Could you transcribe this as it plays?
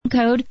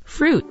code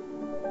FRUIT.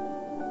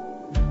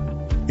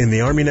 In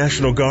the Army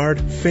National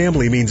Guard,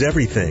 family means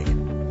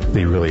everything.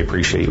 They really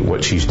appreciate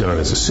what she's done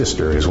as a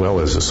sister as well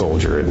as a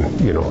soldier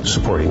and,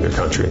 supporting their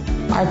country.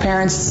 Our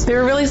parents, they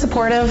were really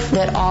supportive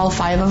that all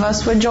 5 of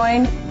us would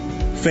join.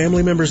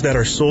 Family members that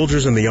are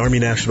soldiers in the Army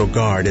National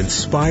Guard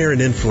inspire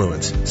and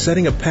influence,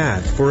 setting a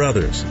path for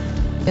others.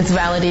 It's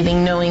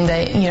validating knowing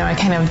that, I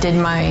kind of did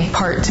my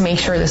part to make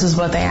sure this is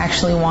what they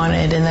actually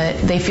wanted and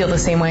that they feel the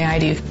same way I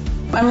do.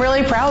 I'm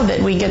really proud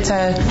that we get to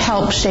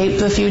help shape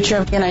the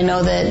future, and I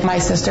know that my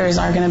sisters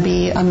are going to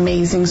be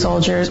amazing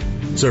soldiers.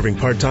 Serving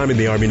part-time in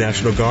the Army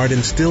National Guard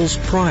instills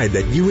pride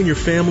that you and your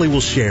family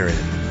will share in.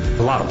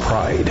 A lot of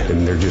pride,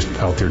 and they're just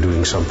out there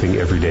doing something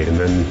every day and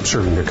then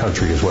serving their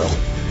country as well.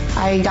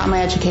 I got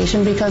my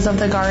education because of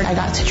the Guard. I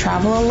got to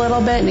travel a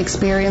little bit and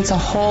experience a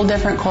whole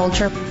different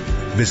culture.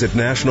 Visit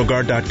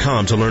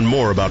NationalGuard.com to learn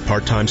more about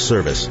part-time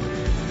service.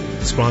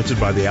 Sponsored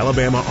by the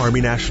Alabama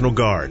Army National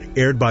Guard.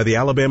 Aired by the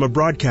Alabama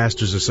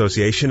Broadcasters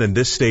Association and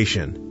this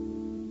station.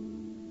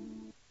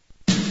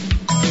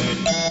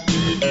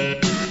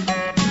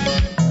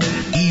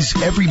 He's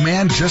every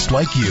man just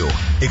like you,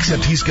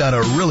 except he's got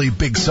a really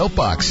big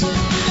soapbox.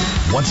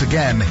 Once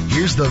again,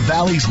 here's the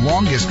Valley's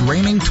longest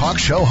reigning talk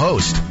show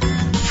host,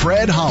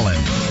 Fred Holland,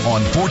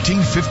 on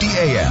 1450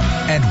 AM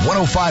and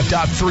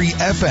 105.3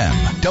 FM,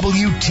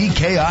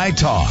 WTKI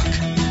Talk.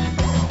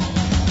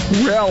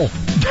 Well,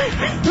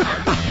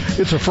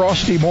 it's a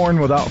frosty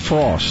morn without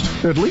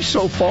frost, at least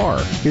so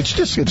far.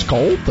 It's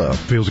cold, though.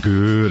 Feels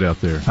good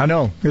out there. I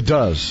know, it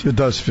does. It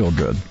does feel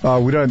good.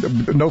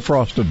 No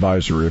frost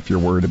advisory if you're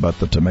worried about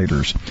the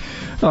tomatoes.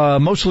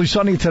 Mostly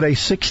sunny today,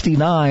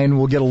 69.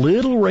 We'll get a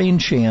little rain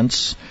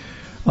chance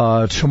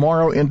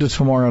tomorrow into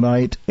tomorrow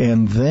night,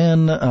 and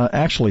then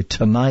actually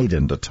tonight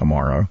into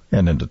tomorrow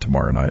and into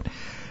tomorrow night.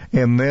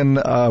 And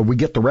then we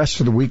get the rest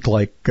of the week,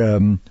 like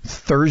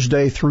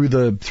Thursday through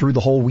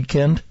the whole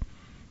weekend.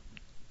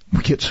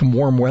 We get some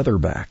warm weather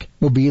back.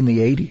 We'll be in the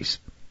 80s.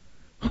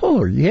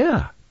 Oh,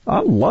 yeah.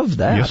 I love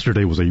that.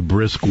 Yesterday was a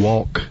brisk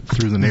walk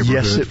through the neighborhood.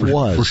 Yes, it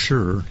was. For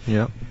sure.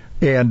 Yeah.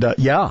 And,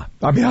 I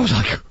was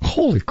like,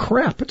 holy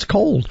crap, it's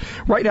cold.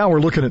 Right now we're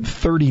looking at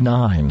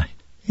 39.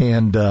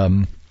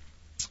 And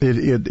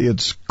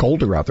it's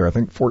colder out there. I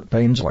think Fort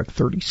Payne's like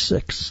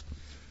 36.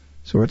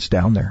 So it's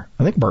down there.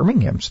 I think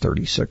Birmingham's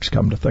 36,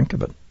 come to think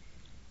of it. I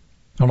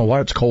don't know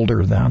why it's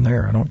colder down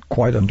there. I don't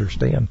quite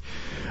understand.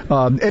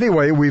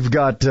 Anyway, we've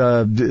got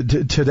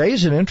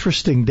today's an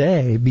interesting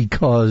day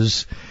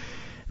because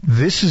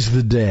this is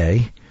the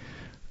day,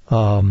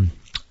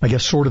 I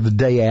guess sort of the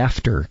day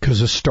after,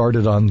 because it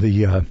started on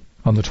the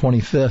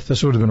 25th.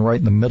 This would have been right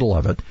in the middle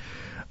of it,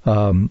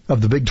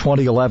 of the big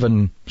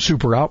 2011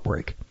 super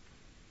outbreak.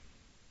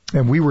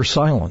 And we were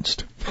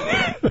silenced.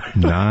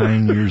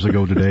 9 years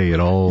ago today, it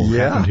all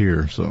happened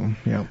here. So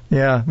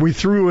yeah, we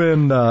threw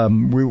in.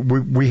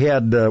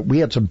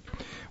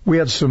 We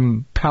had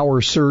some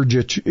power surge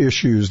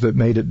issues that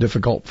made it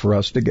difficult for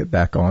us to get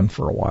back on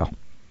for a while.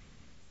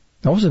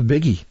 That was a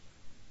biggie.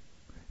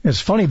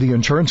 It's funny, the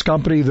insurance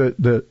company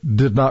that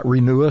did not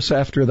renew us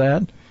after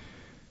that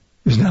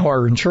is now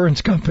our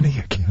insurance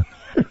company again.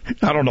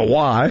 I don't know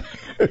why.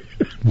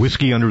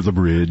 Whiskey under the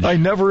bridge. I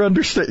never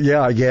understood.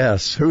 Yeah, I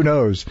guess. Who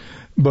knows?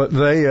 But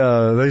they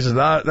said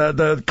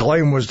that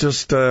claim was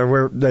just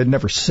where they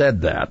never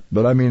said that.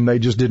 But I mean, they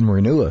just didn't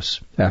renew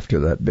us after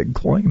that big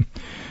claim.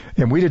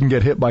 And we didn't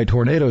get hit by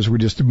tornadoes. We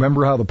just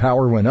remember how the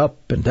power went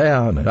up and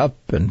down and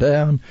up and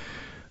down.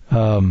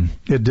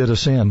 It did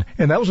us in.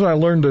 And that was when I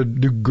learned to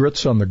do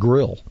grits on the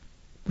grill,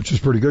 which was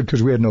pretty good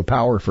because we had no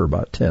power for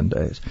about 10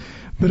 days.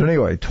 But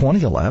anyway,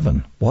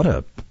 2011,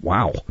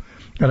 wow.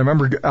 And I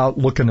remember out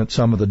looking at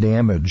some of the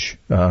damage.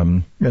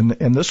 And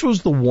this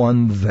was the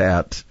one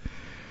that,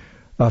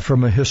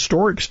 from a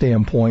historic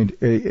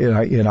standpoint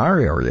in our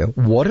area,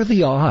 what are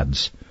the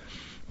odds?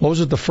 What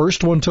was it? The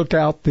first one took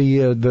out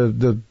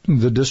the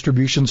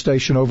distribution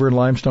station over in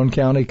Limestone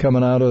County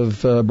coming out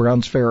of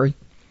Browns Ferry.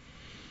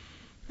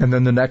 And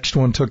then the next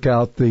one took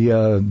out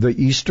the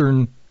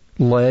eastern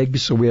leg,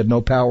 so we had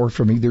no power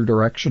from either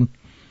direction.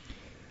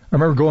 I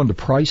remember going to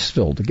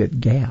Priceville to get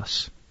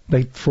gas.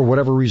 For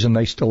whatever reason,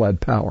 they still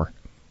had power.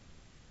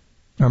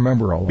 I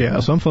remember all of that. Yeah,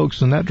 some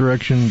folks in that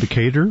direction,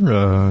 Decatur,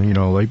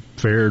 they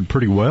fared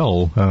pretty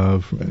well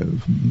for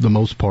the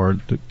most part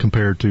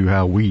compared to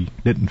how we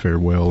didn't fare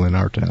well in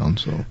our town.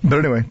 So, but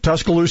anyway,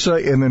 Tuscaloosa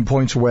and then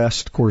points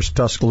west. Of course,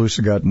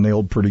 Tuscaloosa got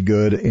nailed pretty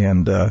good,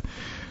 and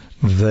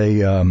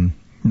they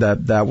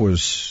that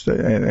was,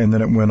 and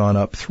then it went on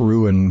up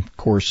through, and of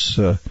course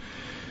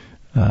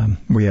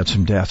we had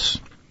some deaths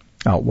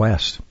out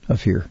west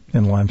of here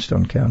in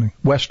Limestone County,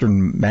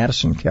 western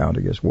Madison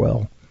County as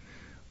well.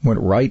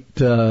 Went right,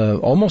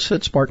 almost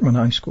hit Sparkman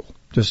High School.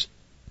 Just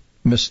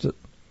missed it.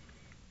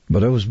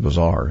 But it was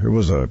bizarre. It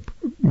was a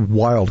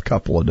wild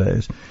couple of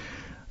days.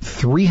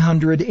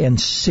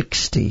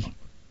 360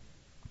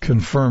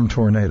 confirmed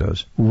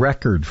tornadoes.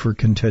 Record for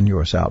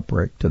continuous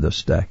outbreak to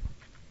this day.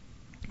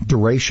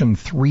 Duration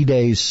 3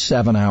 days,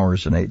 7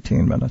 hours, and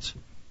 18 minutes.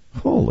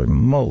 Holy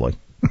moly.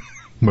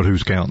 But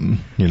who's counting?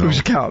 You know,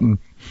 who's counting?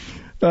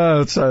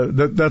 That's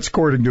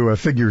according to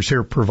figures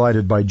here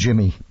provided by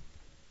Jimmy,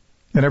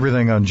 and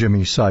everything on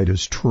Jimmy's site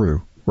is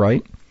true,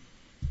 right?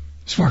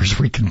 As far as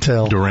we can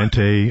tell.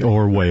 Durante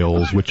or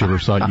Wales, whichever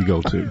site you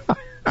go to.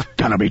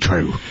 Gonna be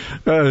true.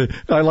 I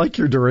like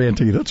your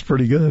Durante. That's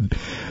pretty good.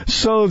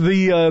 So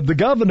the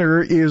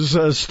governor is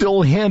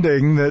still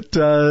hinting that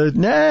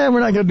we're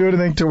not going to do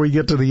anything till we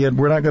get to the end.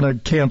 We're not going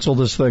to cancel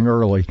this thing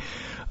early.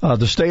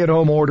 The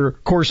stay-at-home order.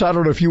 Of course, I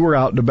don't know if you were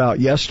out and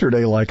about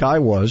yesterday, like I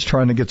was,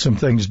 trying to get some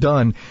things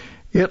done.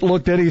 It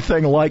looked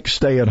anything like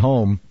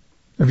stay-at-home.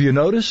 Have you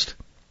noticed?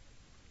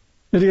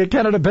 It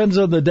kind of depends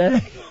on the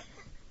day.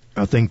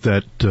 I think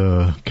that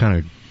kind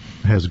of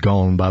has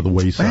gone by the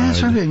wayside.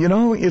 That's right. You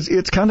know,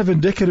 it's kind of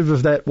indicative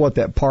of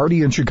that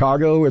party in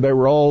Chicago where they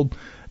were all,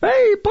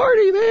 hey,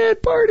 party, man,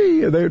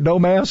 party. They no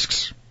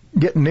masks,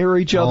 getting near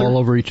each other. All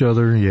over each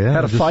other, yeah.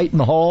 Had a fight in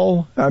the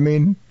hall. I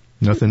mean.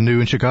 Nothing new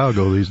in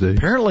Chicago these days.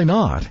 Apparently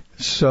not.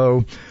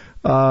 So,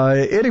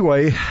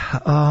 anyway,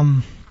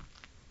 the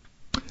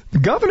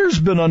governor's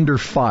been under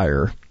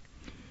fire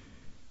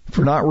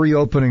for not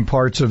reopening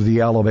parts of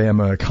the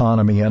Alabama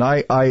economy. And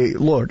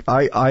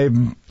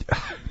I'm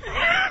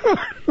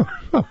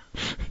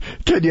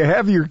can you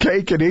have your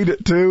cake and eat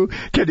it too?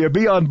 Can you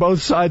be on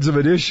both sides of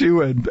an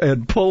issue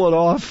and pull it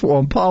off? Well,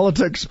 in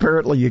politics,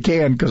 apparently you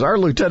can, because our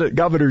lieutenant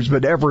governor's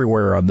been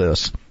everywhere on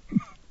this,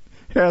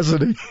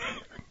 hasn't he?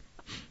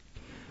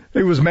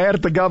 He was mad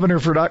at the governor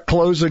for not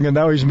closing, and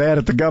now he's mad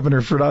at the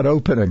governor for not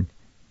opening.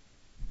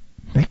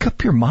 Make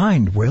up your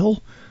mind, Will.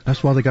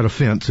 That's why they got a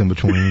fence in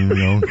between, you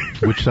know.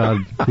 Which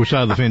side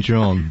of the fence you're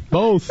on?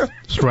 Both.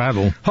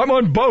 Straddle. I'm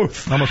on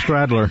both. I'm a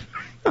straddler.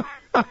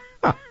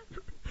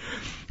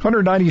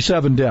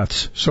 197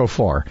 deaths so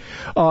far.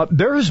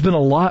 There has been a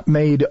lot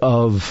made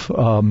of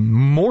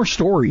more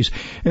stories.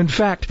 In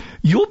fact,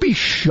 you'll be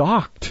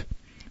shocked.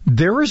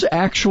 There is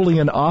actually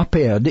an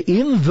op-ed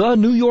in the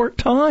New York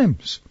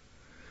Times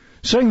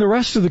saying the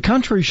rest of the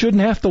country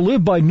shouldn't have to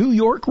live by New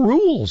York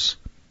rules.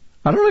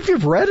 I don't know if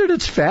you've read it.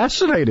 It's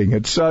fascinating.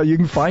 It's you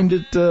can find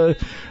it. I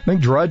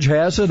think Drudge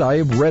has it. I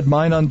have read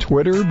mine on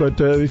Twitter, but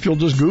if you'll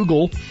just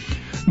Google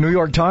New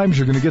York Times,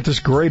 you're going to get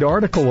this great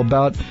article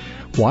about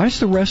why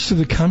is the rest of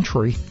the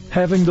country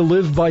having to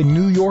live by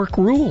New York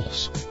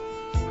rules?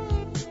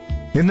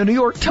 In the New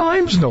York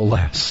Times, no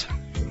less.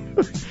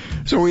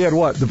 So we had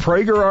what? The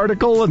Prager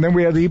article, and then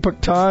we had the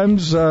Epoch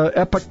Times,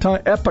 Epoch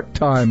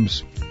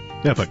Times.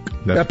 Epic.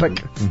 Epic.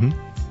 Mm-hmm.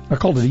 I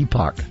called it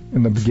Epoch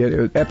in the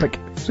beginning. Epic.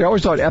 See, I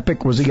always thought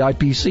Epic was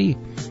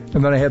EIPC.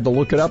 And then I had to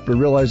look it up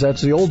and realize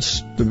that's the old...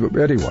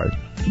 Anyway,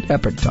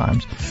 Epic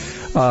Times.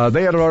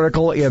 They had an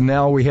article, and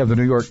now we have the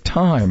New York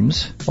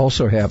Times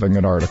also having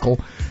an article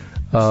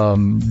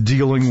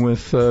dealing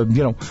with,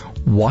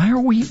 why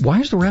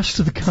is the rest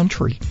of the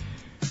country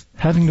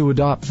having to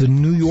adopt the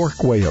New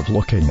York way of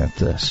looking at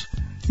this?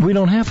 We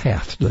don't have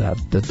half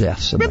the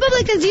deaths.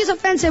 Republicans use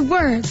offensive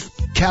words.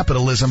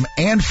 Capitalism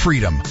and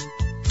freedom.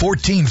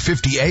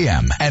 1450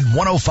 AM and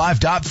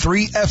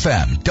 105.3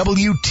 FM.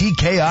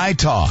 WTKI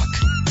Talk.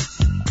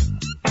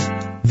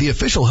 The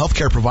official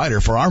healthcare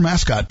provider for our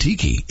mascot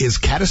Tiki is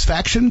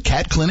Catisfaction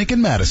Cat Clinic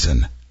in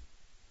Madison.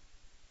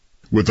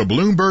 With the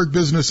Bloomberg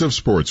Business of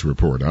Sports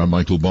report, I'm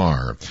Michael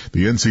Barr.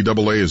 The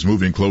NCAA is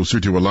moving closer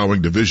to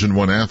allowing Division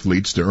I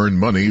athletes to earn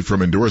money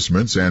from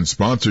endorsements and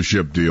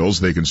sponsorship deals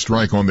they can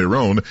strike on their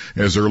own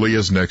as early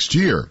as next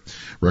year.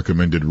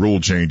 Recommended rule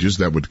changes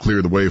that would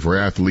clear the way for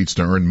athletes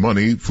to earn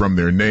money from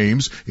their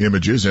names,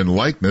 images, and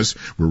likeness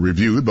were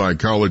reviewed by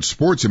college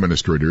sports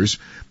administrators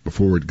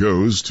before it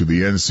goes to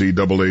the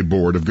NCAA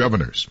Board of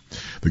Governors.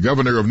 The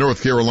governor of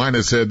North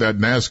Carolina said that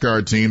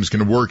NASCAR teams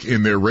can work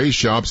in their race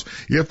shops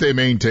if they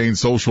maintain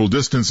social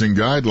distancing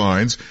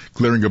guidelines,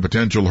 clearing a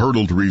potential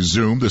hurdle to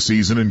resume the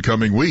season in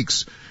coming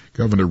weeks.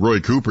 Governor Roy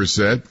Cooper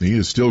said he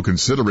is still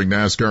considering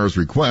NASCAR's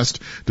request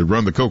to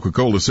run the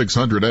Coca-Cola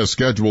 600 as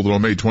scheduled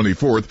on May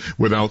 24th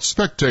without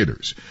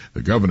spectators.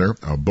 The governor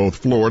of both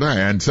Florida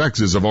and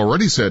Texas have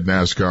already said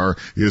NASCAR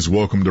is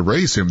welcome to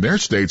race in their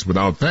states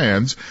without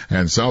fans,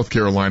 and South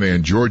Carolina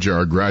and Georgia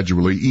are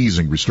gradually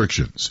easing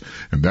restrictions.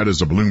 And that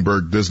is a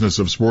Bloomberg Business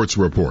of Sports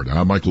report.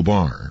 I'm Michael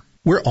Barr.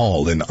 We're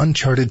all in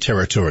uncharted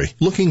territory,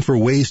 looking for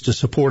ways to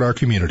support our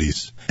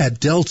communities. At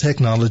Dell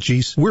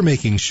Technologies, we're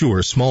making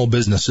sure small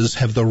businesses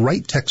have the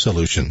right tech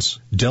solutions.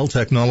 Dell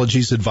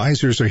Technologies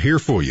advisors are here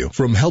for you,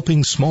 from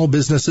helping small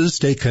businesses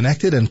stay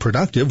connected and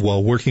productive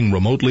while working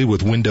remotely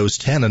with Windows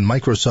 10 and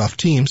Microsoft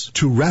Teams,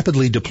 to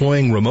rapidly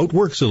deploying remote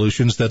work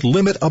solutions that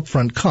limit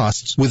upfront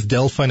costs with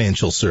Dell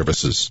Financial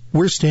Services.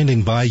 We're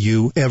standing by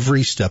you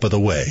every step of the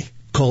way.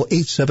 Call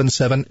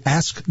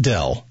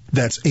 877-ASK-DELL.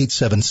 That's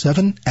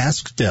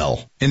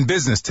 877-ASK-DELL. In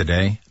business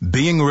today,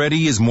 being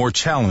ready is more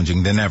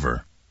challenging than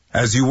ever.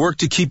 As you work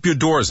to keep your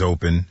doors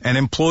open and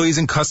employees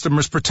and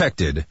customers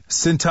protected,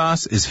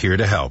 Cintas is here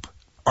to help.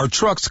 Our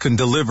trucks can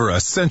deliver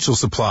essential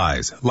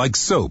supplies like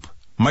soap,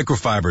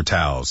 microfiber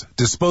towels,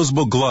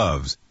 disposable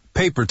gloves,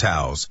 paper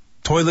towels,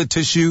 toilet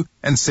tissue,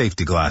 and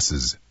safety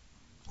glasses.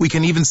 We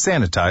can even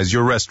sanitize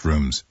your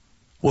restrooms.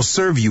 will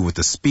serve you with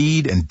the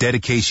speed and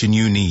dedication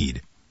you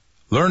need.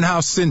 Learn how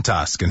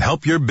Cintas can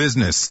help your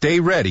business stay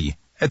ready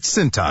at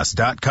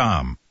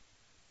Cintas.com.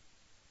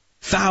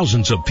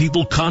 Thousands of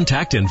people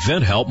contact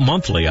InventHelp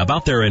monthly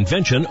about their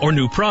invention or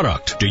new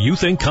product. Do you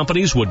think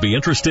companies would be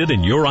interested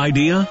in your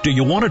idea? Do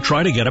you want to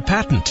try to get a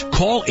patent?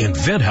 Call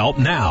InventHelp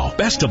now.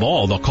 Best of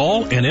all, the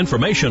call and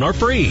information are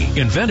free.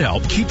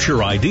 InventHelp keeps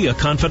your idea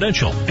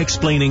confidential,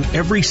 explaining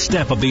every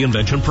step of the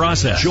invention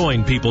process.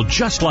 Join people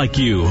just like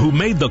you who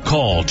made the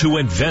call to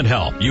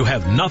InventHelp. You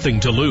have nothing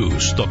to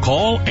lose. The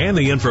call and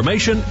the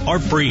information are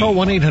free. Call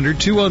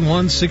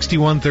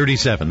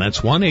 1-800-211-6137.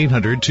 That's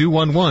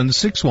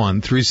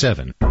 1-800-211-6137.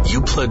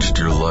 You pledged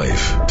your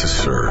life to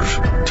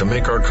serve, to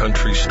make our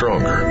country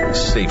stronger,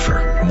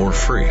 safer, more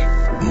free,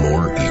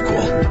 more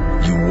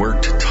equal. You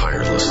worked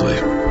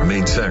tirelessly,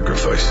 made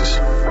sacrifices,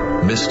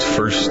 missed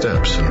first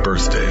steps and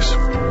birthdays,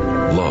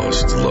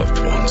 lost loved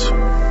ones.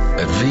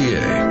 At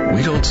VA,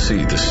 we don't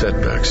see the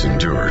setbacks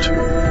endured.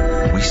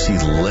 We see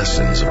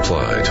lessons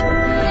applied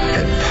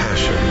and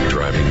passion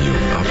driving you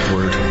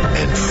upward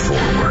and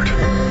forward.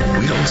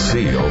 We don't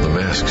see all the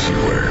masks you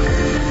wear,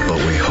 but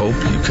we hope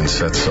you can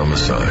set some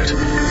aside.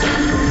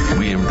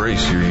 We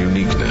embrace your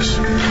uniqueness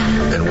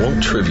and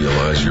won't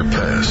trivialize your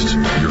past,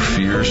 your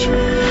fears,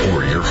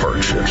 or your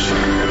hardships.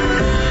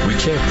 We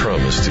can't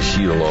promise to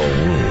heal all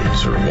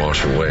wounds or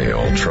wash away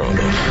all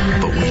trauma,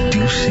 but we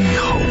do see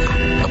hope,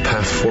 a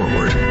path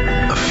forward,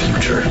 a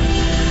future.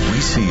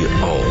 We see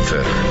all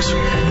veterans.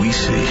 We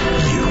see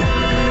you.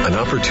 An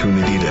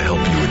opportunity to help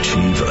you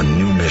achieve a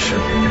new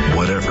mission,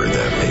 whatever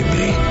that may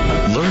be.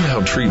 Learn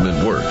how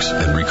treatment works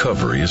and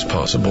recovery is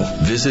possible.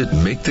 Visit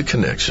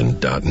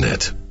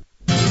MakeTheConnection.net.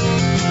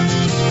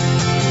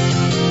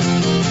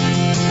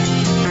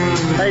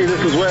 Hey,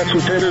 this is Wes from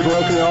Tenders. We're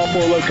opening all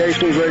 4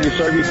 locations, ready to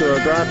serve you through our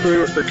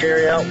drive-thru or for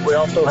carry-out. We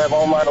also have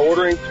online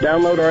ordering.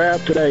 Download our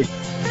app today.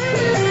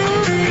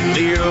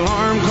 The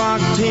alarm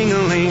clock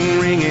tingling,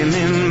 ringing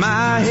in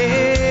my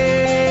head.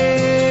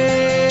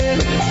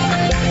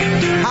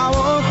 I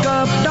woke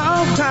up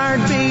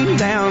dog-tired, beat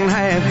down,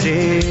 half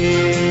dead.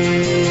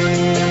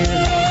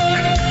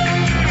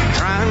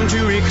 Trying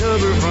to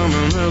recover from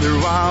another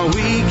wild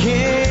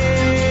weekend.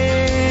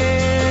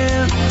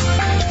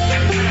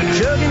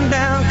 Chugging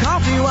down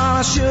coffee while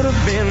I should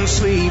have been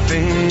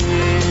sleeping.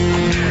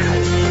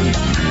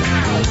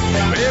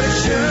 But it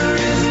sure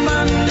is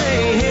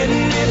Monday,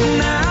 heading it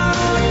now.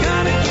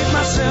 Gotta get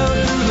myself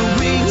through the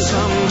week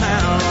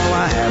somehow.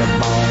 I had a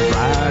ball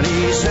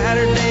Friday,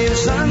 Saturday, and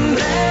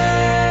Sunday.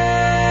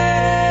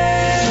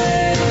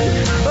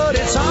 But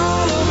it's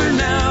all over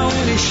now,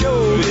 and it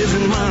sure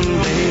isn't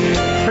Monday.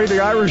 Hey,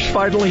 the Irish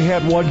finally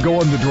had one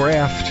go in the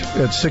draft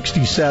at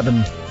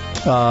 67.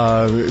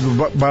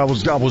 But I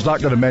was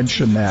not going to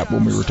mention that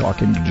when we were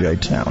talking to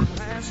J-Town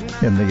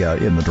in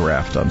the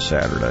draft on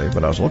Saturday.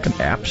 But I was looking.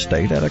 App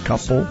State had a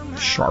couple.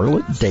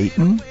 Charlotte,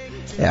 Dayton,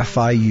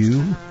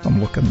 FIU.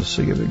 I'm looking to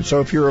see it.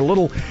 So if you're a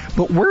little,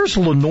 but where's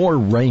Lenore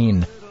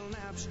Rain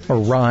or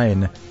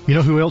Rhine? You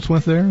know who else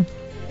went there?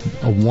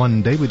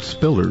 One David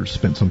Spiller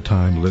spent some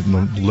time living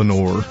in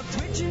Lenore.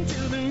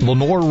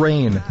 Lenore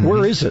Rain. Mm-hmm.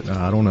 Where is it?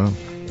 I don't know.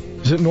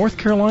 Is it North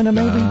Carolina,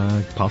 maybe?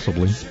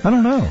 Possibly. I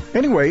don't know.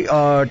 Anyway,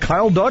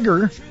 Kyle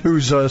Duggar,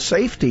 who's a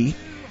safety,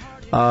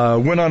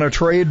 went on a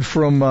trade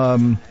from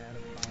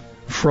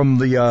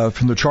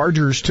the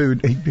Chargers to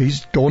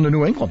he's going to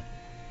New England.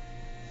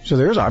 So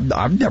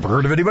I've never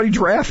heard of anybody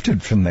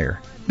drafted from there.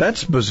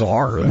 That's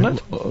bizarre, isn't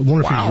it? I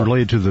wonder if he's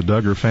related to the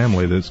Duggar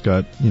family that's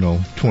got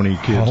 20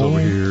 kids over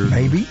here.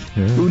 Maybe.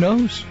 Yeah. Who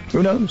knows?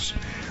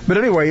 But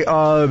anyway,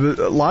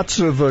 lots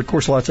of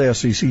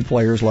SEC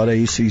players, a lot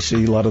of ACC,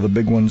 a lot of the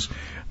big ones.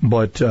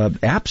 But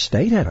App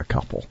State had a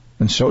couple,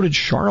 and so did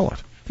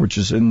Charlotte, which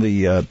is in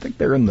the I think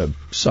they're in the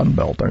Sun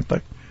Belt, aren't they?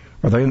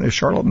 Are they in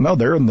Charlotte? No,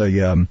 they're in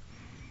they're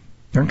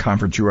in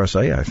Conference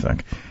USA, I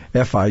think.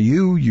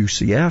 FIU,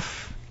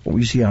 UCF,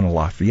 Louisiana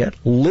Lafayette,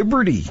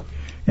 Liberty,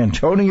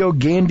 Antonio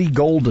Gandy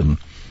Golden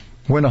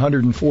went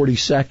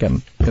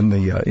 142nd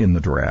in the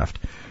draft.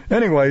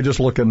 Anyway, just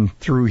looking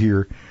through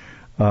here.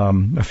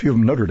 A few of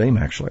them, Notre Dame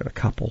actually had a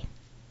couple.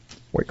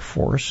 Wake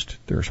Forest,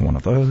 there's one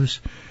of those.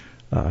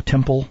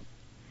 Temple.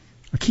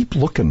 I keep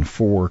looking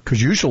for,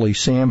 because usually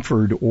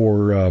Samford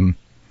or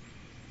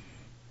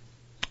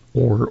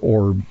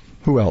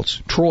who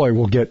else? Troy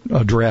will get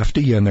a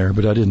draftee in there,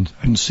 but I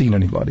hadn't seen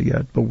anybody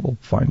yet, but we'll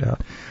find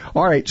out.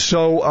 All right,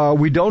 so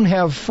we don't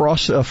have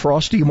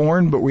frosty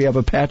morn, but we have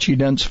a patchy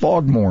dense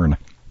fog morn.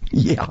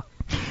 Yeah.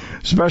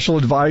 Special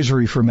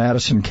advisory for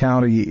Madison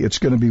County. It's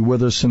going to be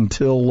with us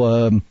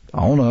until,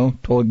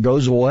 till it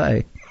goes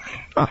away.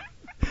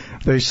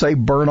 They say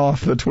burn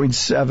off between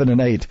 7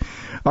 and 8.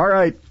 All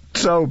right,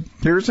 so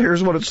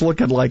here's what it's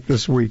looking like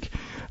this week.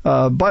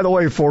 By the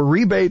way, for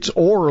rebates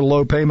or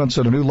low payments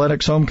on a new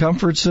Lennox home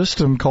comfort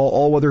system, call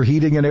All Weather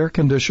Heating and Air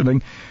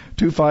Conditioning,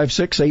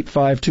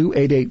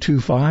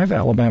 256-852-8825,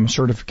 Alabama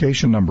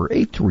certification number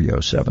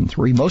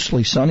 83073.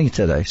 Mostly sunny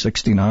today,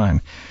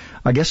 69.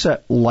 I guess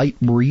that light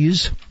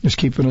breeze is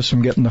keeping us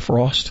from getting the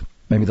frost.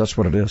 Maybe that's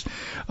what it is.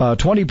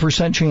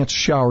 20% chance of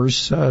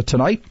showers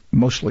tonight,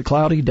 mostly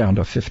cloudy, down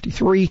to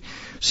 53.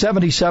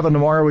 77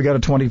 tomorrow, we got a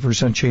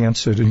 20%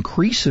 chance. It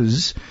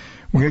increases.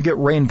 We're going to get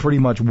rain pretty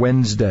much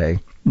Wednesday,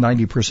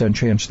 90%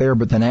 chance there.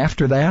 But then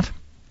after that,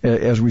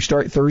 as we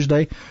start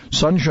Thursday,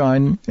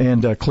 sunshine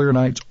and clear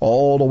nights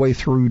all the way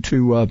through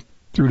to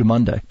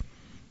Monday.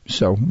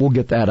 So we'll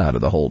get that out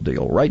of the whole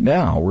deal. Right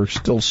now, we're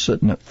still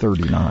sitting at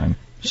 39.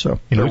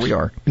 So there we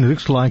are. It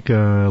looks like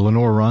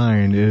Lenore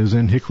Ryan is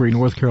in Hickory,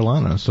 North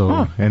Carolina.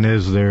 So, and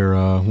as their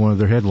one of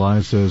their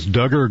headlines says,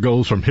 Duggar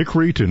goes from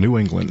Hickory to New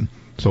England.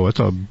 So it's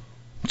a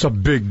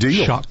big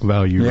deal. Shock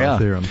value right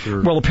there, I'm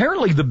sure. Well,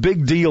 apparently the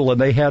big deal,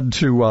 and they had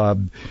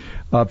to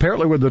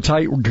apparently with the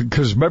tight,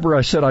 because remember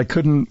I said I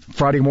couldn't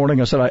Friday morning.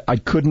 I said I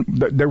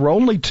couldn't. There were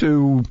only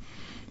two,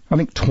 I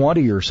think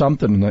 20 or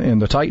something, and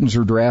the Titans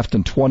are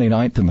drafting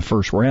 29th in the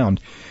first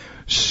round.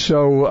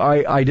 So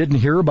I didn't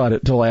hear about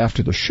it till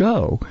after the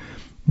show,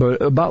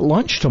 but about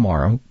lunch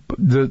tomorrow,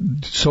 the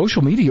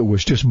social media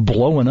was just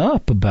blowing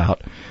up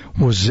about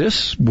was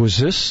this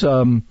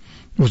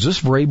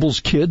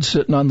Vrabel's kid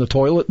sitting on the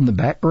toilet in the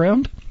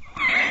background?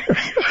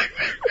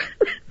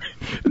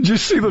 Did you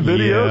see the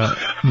video? Yeah,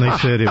 and they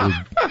said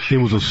it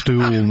was a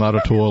stool, not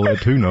a toilet.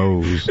 Who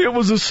knows? It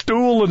was a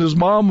stool, and his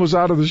mom was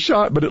out of the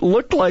shot, but it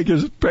looked like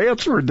his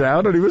pants were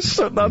down, and he was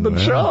sitting on the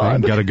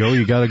shot.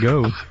 You gotta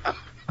go.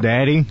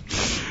 Daddy.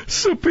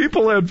 So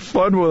people had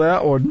fun with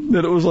that one, and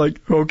it was like,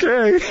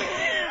 okay.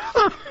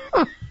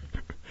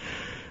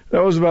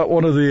 That was about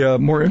one of the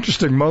more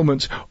interesting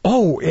moments.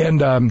 Oh,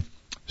 and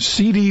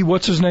CD,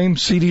 what's his name?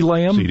 CD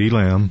Lamb? CD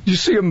Lamb. You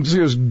see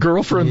his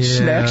girlfriend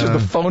snatches the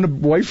phone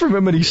away from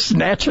him, and he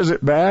snatches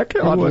it back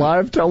on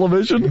live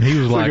television? He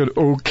was like,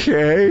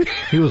 okay.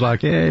 He was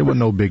like, it wasn't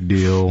no big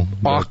deal.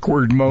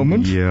 Awkward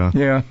moment.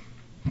 Yeah.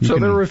 So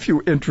there were a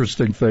few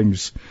interesting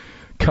things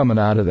coming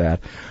out of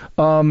that.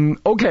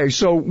 Okay,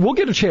 so we'll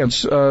get a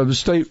chance.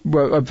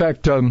 In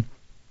fact, Tom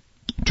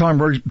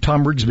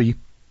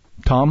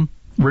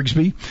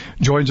Rigsby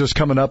joins us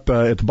coming up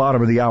at the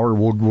bottom of the hour.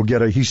 We'll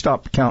get he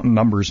stopped counting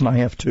numbers, and I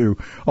have too.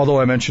 Although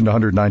I mentioned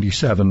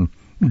 197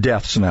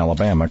 deaths in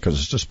Alabama because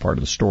it's just part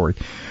of the story.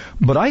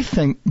 But I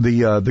think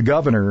the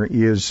governor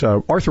is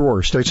Arthur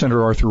Orr, State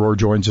Senator Arthur Orr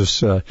joins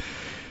us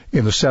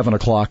in the 7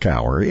 o'clock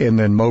hour. And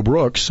then Mo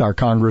Brooks, our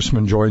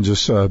congressman, joins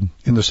us in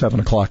the 7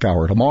 o'clock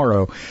hour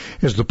tomorrow.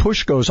 As the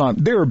push goes on,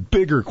 there are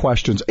bigger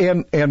questions.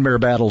 And Mayor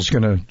Battle's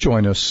going to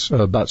join us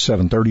about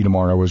 7:30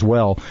 tomorrow as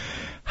well.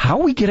 How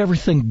we get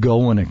everything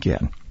going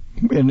again.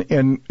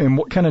 And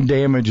what kind of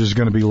damage is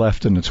going to be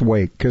left in its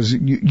wake. Because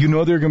you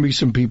know there are going to be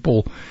some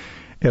people,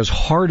 as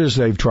hard as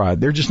they've tried,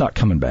 they're just not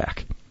coming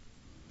back.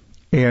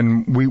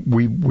 And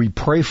we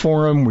pray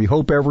for them. We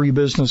hope every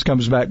business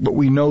comes back, but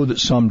we know that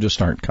some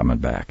just aren't coming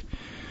back.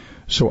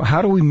 So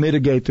how do we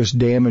mitigate this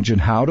damage,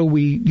 and how do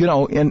we,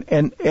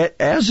 and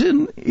as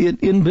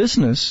in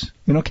business,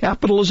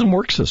 capitalism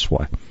works this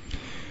way.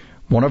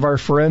 One of our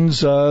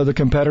friends, the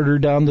competitor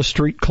down the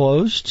street,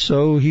 closed,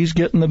 so he's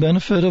getting the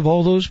benefit of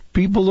all those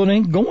people that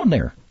ain't going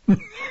there.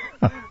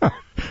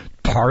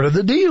 Part of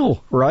the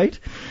deal, right?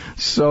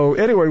 So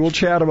anyway, we'll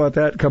chat about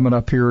that coming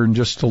up here in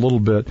just a little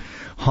bit.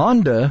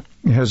 Honda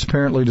has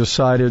apparently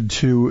decided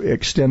to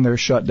extend their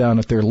shutdown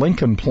at their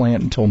Lincoln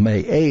plant until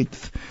May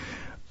 8th.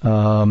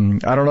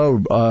 I don't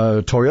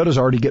know. Toyota's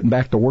already getting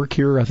back to work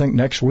here, I think,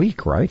 next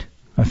week, right?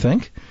 I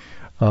think.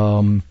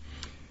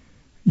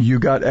 You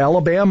got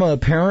Alabama,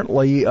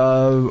 apparently,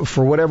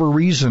 for whatever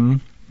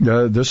reason,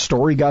 this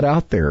story got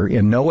out there,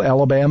 and no,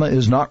 Alabama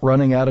is not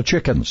running out of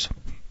chickens.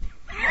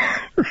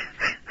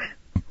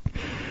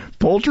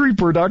 Poultry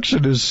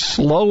production is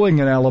slowing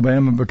in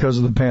Alabama because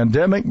of the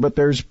pandemic, but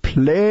there's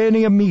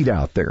plenty of meat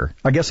out there.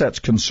 I guess that's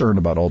concern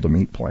about all the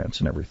meat plants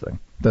and everything.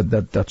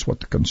 That's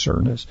what the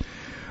concern is.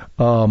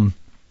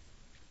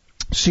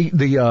 See,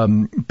 the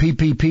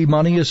PPP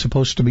money is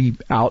supposed to be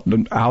out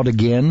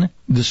again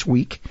this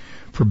week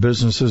for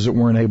businesses that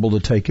weren't able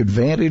to take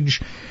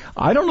advantage.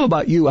 I don't know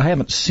about you. I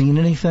haven't seen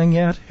anything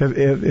yet.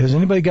 Has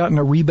anybody gotten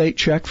a rebate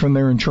check from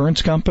their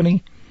insurance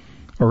company?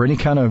 Or any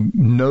kind of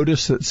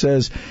notice that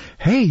says,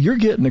 hey, you're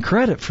getting the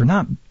credit for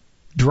not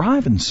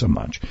driving so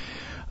much.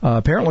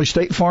 Apparently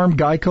State Farm,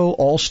 Geico,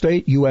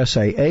 Allstate,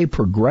 USAA,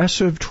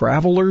 Progressive,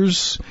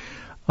 Travelers,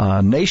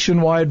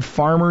 Nationwide,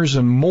 Farmers,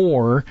 and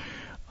more.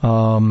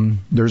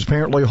 There's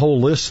apparently a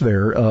whole list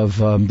there of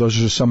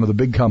those are some of the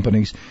big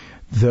companies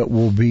that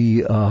will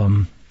be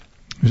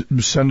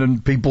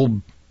sending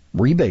people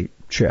rebate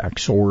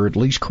checks or at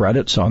least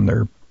credits on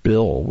their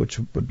bill, which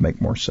would make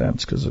more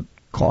sense because it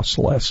costs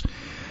less.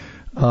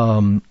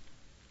 And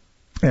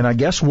I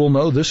guess we'll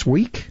know this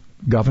week.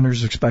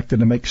 Governor's expected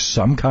to make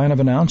some kind of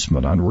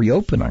announcement on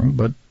reopening,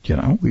 but,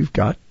 we've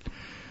got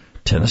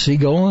Tennessee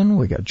going,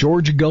 we got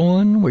Georgia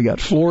going, we got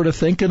Florida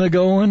thinking of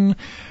going.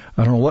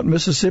 I don't know what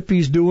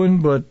Mississippi's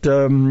doing, but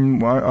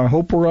I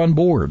hope we're on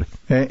board.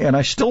 And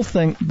I still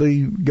think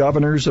the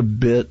governor's a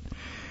bit...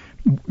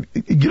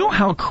 You know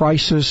how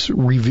crisis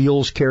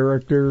reveals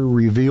character,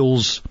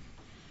 reveals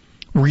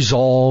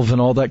resolve and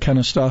all that kind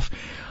of stuff?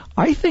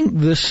 I think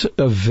this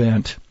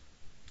event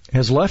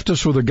has left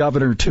us with a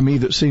governor, to me,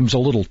 that seems a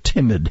little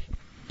timid.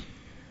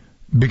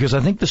 Because I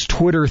think this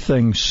Twitter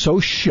thing so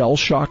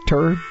shell-shocked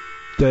her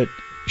that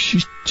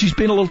she's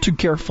being a little too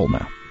careful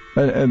now.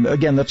 And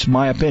again, that's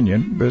my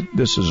opinion, but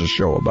this is a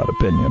show about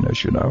opinion,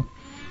 as you know.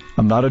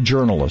 I'm not a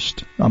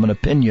journalist. I'm an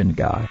opinion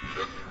guy.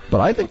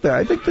 But I think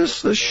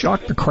this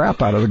shocked the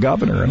crap out of the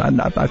governor,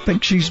 and I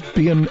think she's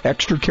being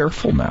extra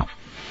careful now.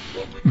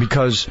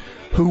 Because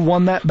who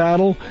won that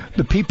battle?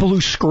 The people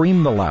who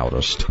screamed the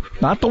loudest.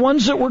 Not the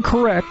ones that were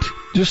correct,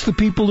 just the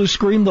people who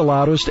screamed the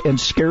loudest and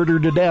scared her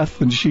to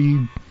death, and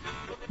she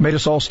made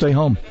us all stay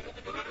home.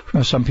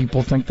 Now, some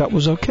people think that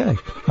was okay.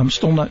 I'm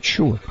still not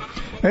sure.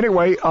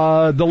 Anyway,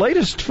 the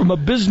latest from a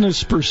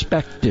business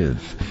perspective.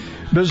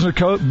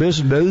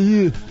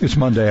 It's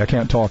Monday, I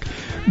can't talk.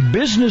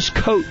 Business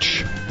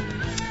coach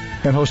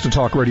and host of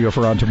Talk Radio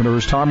for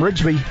Entrepreneurs, Tom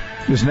Rigsby,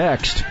 is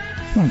next.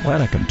 I'm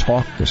glad I can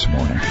talk this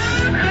morning.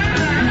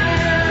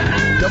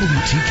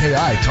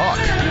 WTKI Talk.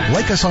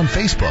 Like us on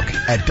Facebook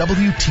at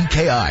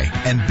WTKI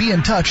and be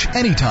in touch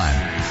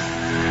anytime.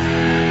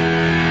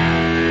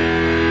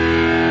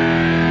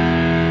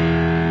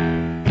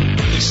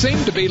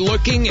 Seem to be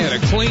looking at a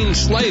clean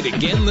slate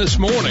again this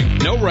morning.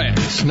 No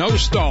wrecks, no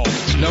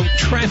stalls, no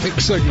traffic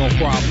signal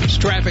problems.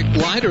 Traffic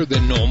lighter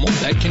than normal.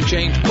 That can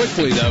change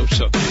quickly, though,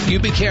 so you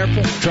be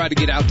careful. Try to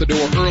get out the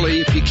door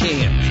early if you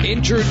can.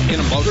 Injured in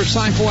a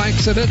motorcycle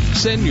accident?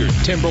 Send your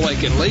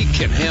Timberlake and Lee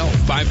can help.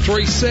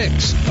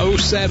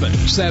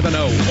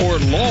 536-0770 or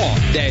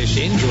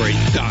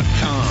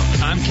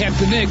law-injury.com. I'm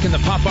Captain Nick in the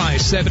Popeye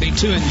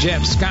 72 and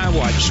Jeff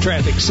Skywatch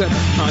Traffic Center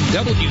on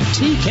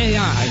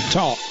WTKI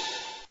Talk.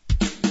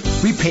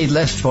 We paid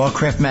less for our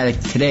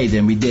Craftmatic today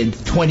than we did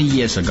 20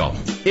 years ago.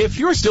 If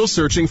you're still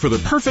searching for the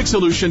perfect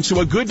solution to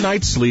a good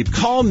night's sleep,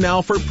 call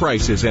now for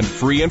prices and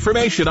free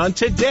information on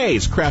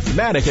today's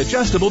Craftmatic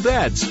adjustable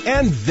beds.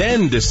 And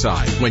then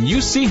decide when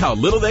you see how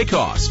little they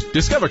cost.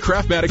 Discover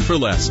Craftmatic for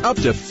less, up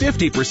to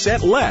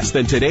 50% less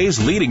than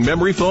today's leading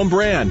memory foam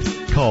brand.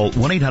 Call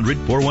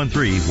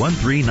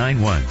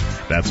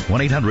 1-800-413-1391. That's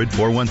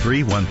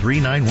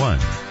 1-800-413-1391.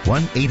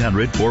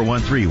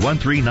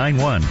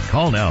 1-800-413-1391.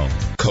 Call now.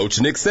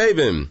 Coach Nick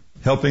Saban.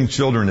 Helping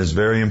children is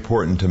very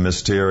important to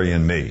Miss Terry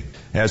and me.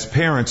 As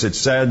parents, it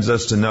saddens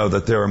us to know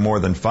that there are more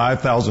than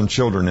 5,000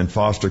 children in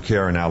foster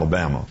care in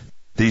Alabama.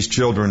 These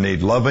children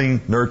need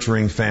loving,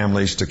 nurturing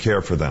families to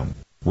care for them.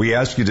 We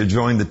ask you to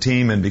join the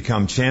team and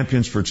become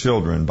champions for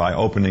children by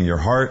opening your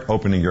heart,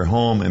 opening your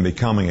home, and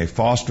becoming a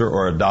foster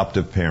or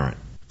adoptive parent.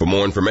 For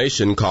more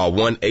information, call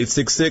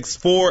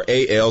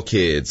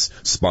 1-866-4AL-KIDS.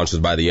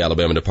 Sponsored by the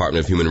Alabama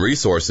Department of Human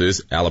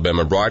Resources,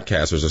 Alabama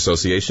Broadcasters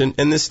Association,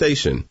 and this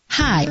station.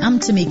 Hi, I'm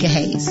Tamika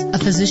Hayes, a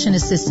physician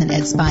assistant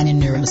at Spine and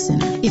Neuro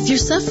Center. If you're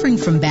suffering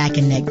from back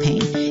and neck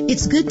pain,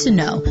 it's good to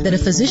know that a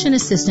physician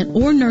assistant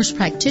or nurse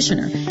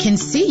practitioner can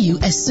see you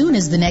as soon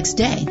as the next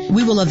day.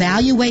 We will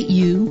evaluate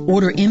you,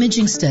 order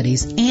imaging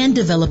studies, and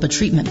develop a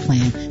treatment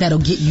plan that'll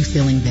get you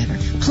feeling better.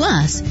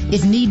 Plus,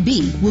 if need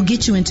be, we'll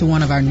get you into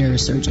one of our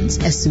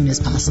neurosurgeons as soon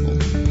as possible.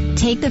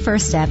 Take the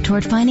first step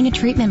toward finding a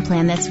treatment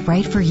plan that's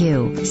right for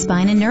you.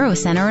 Spine and Neuro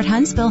Center at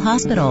Huntsville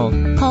Hospital.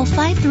 Call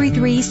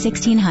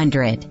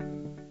 533-1600.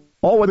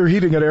 All Weather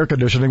Heating and Air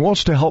Conditioning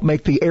wants to help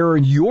make the air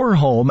in your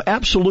home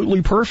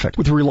absolutely perfect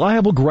with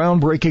reliable,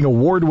 groundbreaking,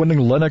 award-winning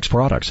Lennox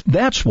products.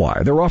 That's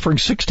why they're offering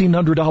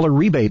 $1,600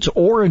 rebates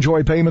or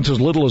enjoy payments as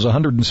little as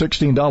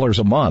 $116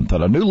 a month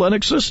on a new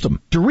Lennox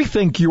system. To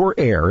rethink your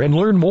air and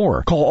learn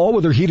more, call All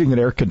Weather Heating and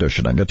Air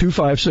Conditioning at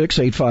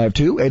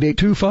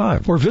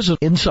 256-852-8825 or visit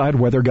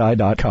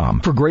InsideWeatherGuy.com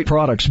for great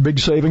products, big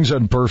savings,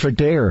 and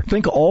perfect air.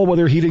 Think All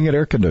Weather Heating and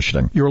Air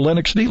Conditioning, your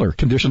Lennox dealer.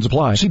 Conditions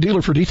apply. See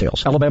dealer for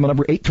details. Alabama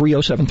number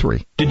 83073.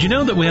 Did you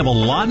know that we have a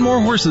lot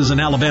more horses in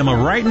Alabama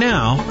right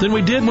now than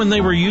we did when they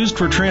were used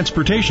for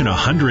transportation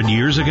 100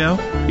 years ago?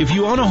 If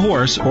you own a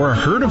horse or a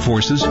herd of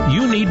horses,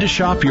 you need to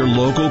shop your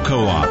local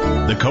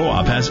co-op. The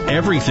co-op has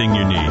everything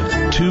you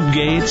need. Tube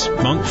gates,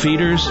 bunk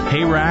feeders,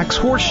 hay racks,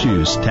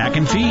 horseshoes, tack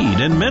and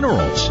feed, and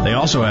minerals. They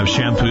also have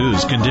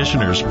shampoos,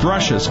 conditioners,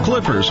 brushes,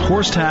 clippers,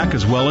 horse tack,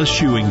 as well as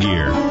shoeing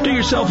gear. Do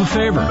yourself a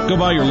favor. Go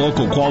by your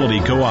local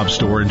quality co-op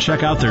store and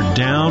check out their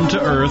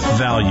down-to-earth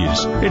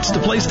values. It's the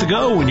place to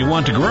go when you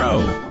want to grow.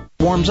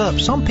 Warms up,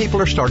 some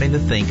people are starting to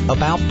think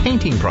about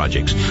painting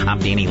projects. I'm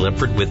Danny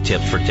Lipford with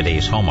tips for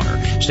today's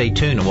homeowner. Stay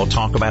tuned and we'll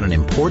talk about an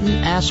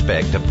important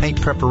aspect of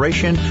paint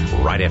preparation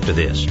right after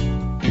this.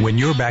 When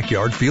your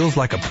backyard feels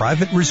like a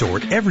private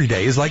resort, every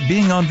day is like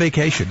being on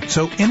vacation.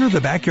 So enter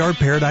the Backyard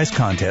Paradise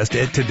contest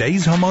at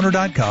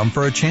todayshomeowner.com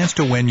for a chance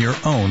to win your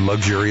own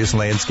luxurious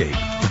landscape.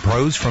 The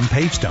pros from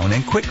Pavestone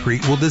and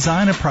Quikrete will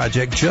design a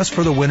project just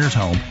for the winner's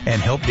home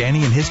and help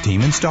Danny and his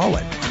team install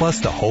it. Plus,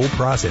 the whole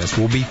process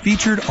will be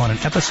featured on an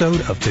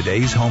episode of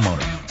Today's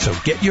Homeowner. So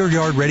get your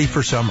yard ready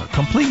for summer.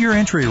 Complete your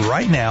entry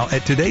right now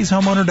at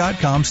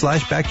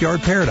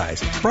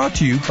todayshomeowner.com/backyardparadise. Brought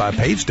to you by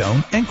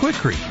Pavestone and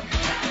Quikrete.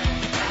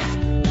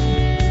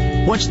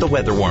 Once the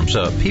weather warms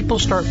up, people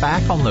start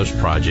back on those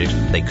projects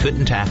they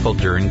couldn't tackle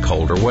during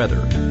colder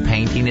weather.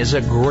 Painting is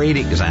a great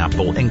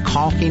example, and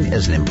caulking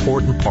is an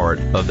important part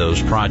of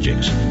those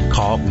projects.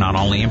 Caulk not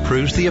only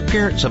improves the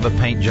appearance of a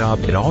paint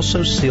job, it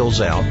also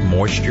seals out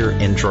moisture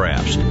and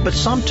drafts. But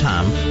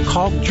sometimes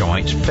caulk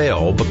joints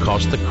fail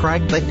because the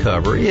crack they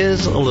cover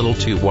is a little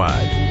too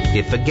wide.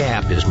 If a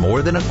gap is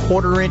more than a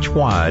 1/4 inch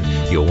wide,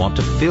 you'll want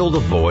to fill the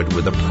void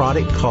with a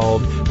product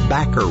called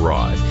backer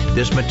rod.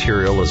 This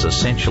material is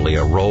essentially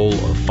a roll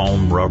of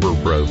foam rubber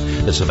rope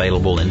that's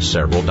available in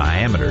several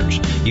diameters.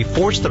 You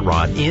force the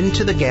rod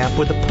into the gap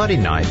with a putty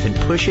knife and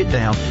push it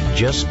down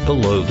just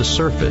below the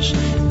surface.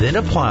 Then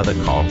apply the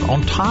caulk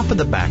on top of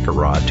the backer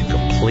rod to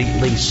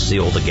completely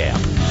seal the gap.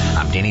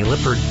 I'm Denny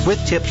Lippard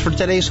with tips for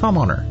today's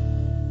homeowner.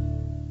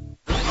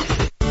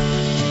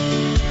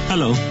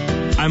 Hello,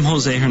 I'm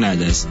Jose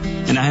Hernandez,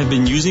 and I have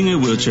been using a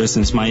wheelchair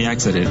since my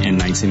accident in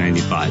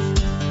 1995.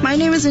 My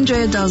name is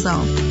Andrea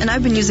Delzell, and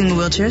I've been using a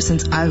wheelchair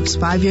since I was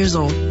 5 years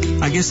old.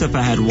 I guess if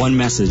I had one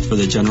message for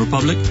the general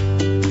public,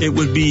 it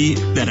would be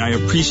that I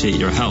appreciate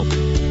your help.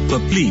 But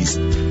please,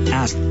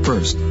 ask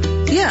first.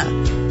 Yeah,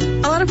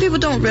 a lot of people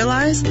don't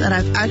realize that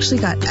I've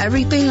actually got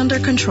everything under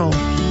control.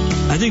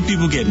 I think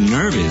people get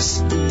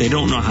nervous. They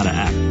don't know how to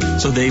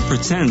act, so they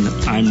pretend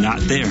I'm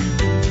not there.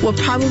 What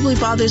probably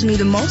bothers me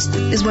the most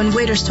is when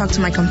waiters talk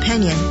to my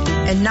companion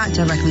and not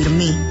directly to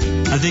me.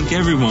 I think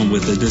everyone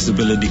with a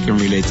disability can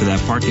relate to that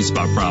parking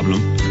spot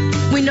problem.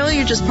 We know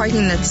you're just parking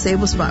in the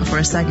disabled spot for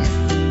a second,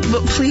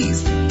 but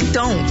please,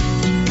 don't.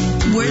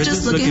 We're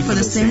just looking for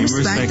the same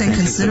respect and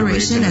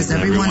consideration as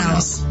everyone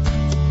else.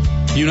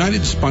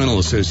 United Spinal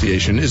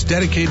Association is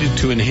dedicated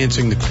to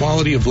enhancing the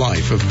quality of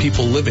life of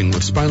people living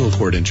with spinal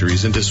cord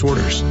injuries and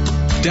disorders.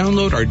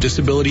 Download our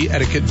disability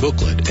etiquette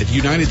booklet at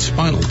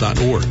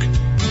unitedspinal.org.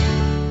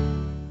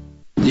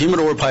 The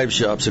Humidor Pipe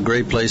Shop's a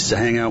great place to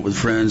hang out with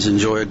friends,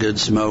 enjoy a good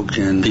smoke,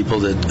 and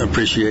people that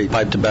appreciate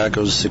pipe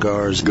tobaccos,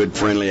 cigars. Good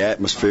friendly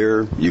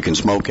atmosphere. You can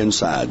smoke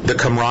inside. The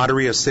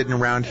camaraderie of sitting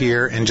around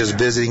here and just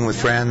visiting with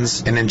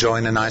friends and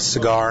enjoying a nice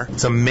cigar.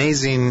 It's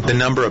amazing the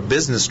number of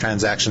business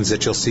transactions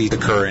that you'll see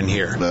occur in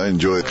here. I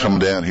enjoy coming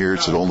down here.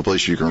 It's the only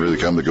place you can really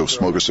come to go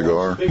smoke a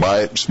cigar,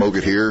 buy it, smoke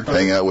it here,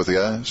 hang out with the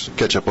guys,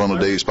 catch up on the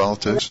day's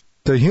politics.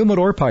 The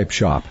Humidor Pipe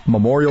Shop,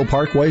 Memorial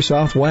Parkway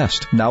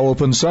Southwest. Now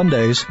open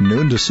Sundays,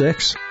 noon to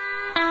 6.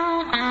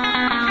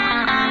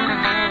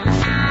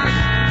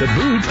 The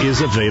boot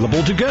is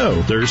available to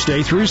go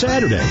Thursday through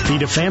Saturday.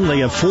 Feed a family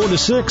of 4 to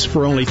 6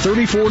 for only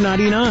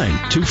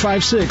 $34.99.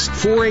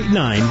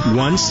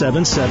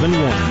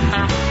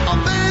 256-489-1771.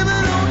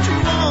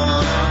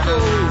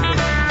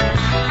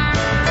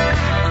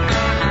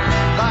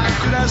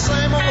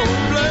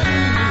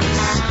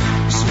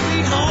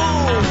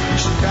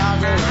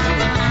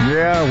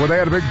 Yeah, well, they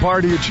had a big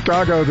party in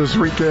Chicago this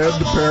weekend.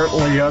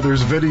 Apparently,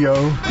 there's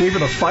video,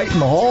 even a fight in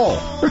the hall.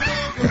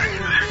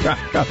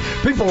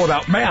 People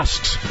without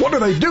masks. What are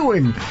they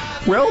doing?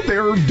 Well,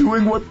 they're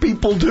doing what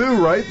people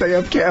do, right? They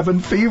have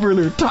cabin fever.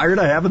 They're tired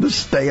of having to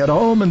stay at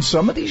home. And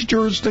some of these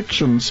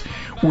jurisdictions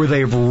where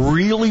they've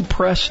really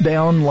pressed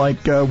down,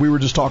 like we were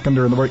just talking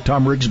during the break,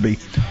 Tom Rigsby,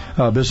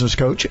 business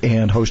coach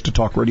and host of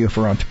Talk Radio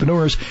for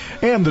Entrepreneurs,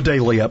 and the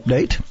Daily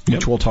Update,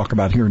 which we'll talk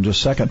about here in just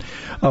a second.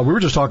 We were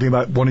just talking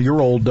about one of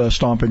your old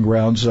stomping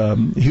grounds,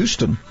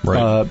 Houston,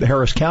 right.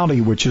 Harris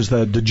County, which is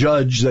the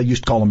judge. They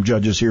used to call them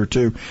judges here,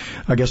 too.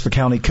 I guess the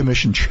county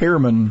commission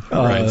chairman.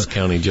 Right, it's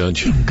county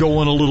judge.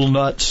 Going a little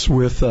nuts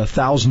with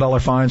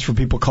 $1,000 fines for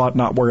people caught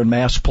not wearing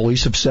masks.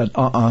 Police have said,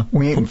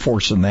 we ain't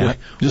enforcing that.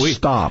 Just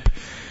stop.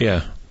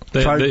 Yeah.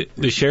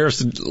 The sheriff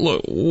said,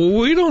 look,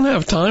 we don't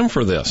have time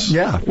for this.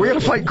 Yeah, we got to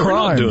fight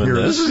crime here.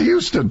 This is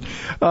Houston.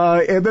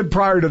 And then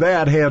prior to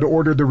that, had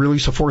ordered the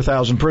release of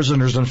 4,000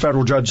 prisoners, and the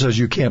federal judge says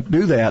you can't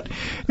do that.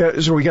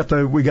 So we got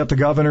the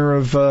governor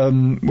of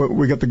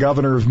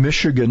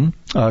Michigan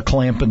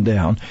clamping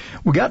down.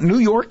 We got New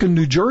York and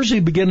New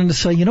Jersey beginning to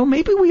say,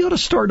 maybe we ought to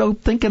start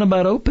thinking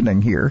about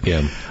opening here.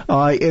 Yeah.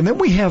 And then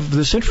we have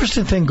this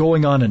interesting thing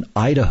going on in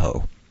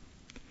Idaho.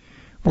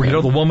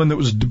 Where, the woman that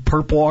was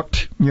perp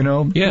walked,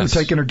 yes.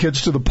 taking her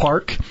kids to the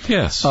park.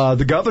 Yes.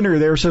 The governor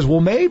there says, well,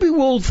 maybe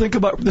we'll think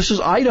about, this is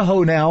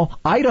Idaho now.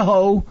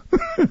 Idaho,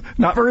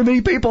 not very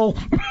many people.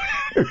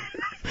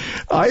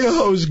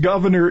 Idaho's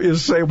governor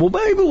is saying, well,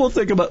 maybe we'll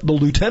think about, the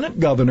lieutenant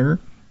governor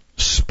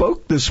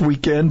spoke this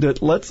weekend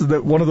at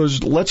one of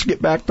those let's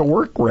get back to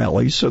work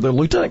rallies. So the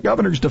lieutenant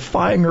governor's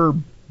defying her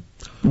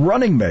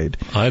running mate.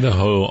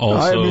 Idaho,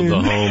 also the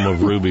home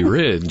of Ruby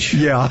Ridge.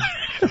 Yeah.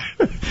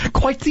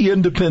 Quite the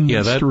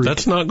independent streak.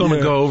 That's not going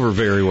to go over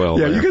very well.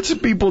 Yeah, there. You get some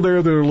people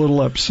there that are a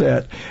little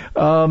upset.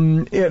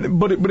 But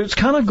it's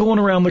kind of going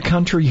around the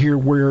country here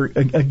where,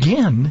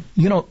 again,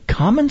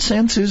 common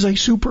sense is a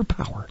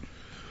superpower.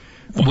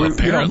 Well,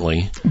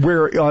 apparently.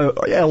 Where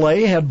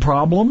L.A. had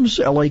problems,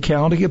 L.A.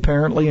 County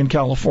apparently in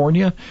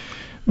California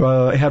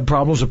had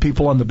problems with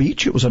people on the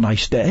beach. It was a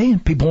nice day,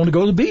 and people wanted to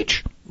go to the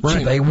beach. Right.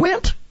 So they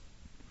went.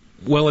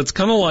 Well, it's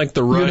kind of like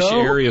the Rush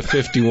Area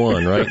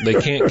 51, right? They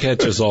can't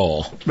catch us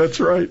all. That's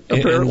right.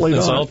 Apparently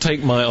and not. So I'll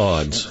take my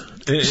odds.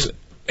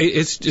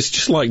 it's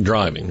just like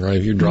driving, right?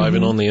 If you're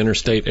driving on the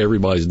interstate,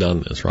 everybody's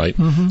done this, right?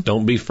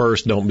 Don't be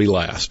first, don't be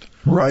last.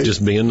 Right.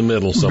 Just be in the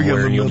middle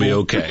somewhere and you'll be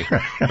okay.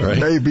 Right?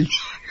 Maybe.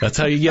 That's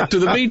how you get to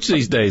the beach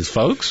these days,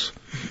 folks.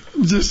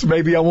 Just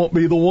maybe I won't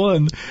be the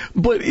one.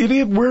 But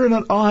we're in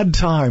an odd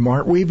time,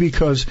 aren't we?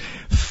 Because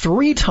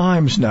 3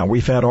 times now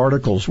we've had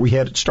articles.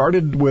 It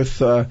started with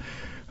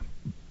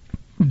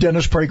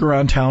Dennis Prager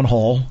on Town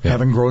Hall,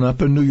 having grown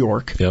up in New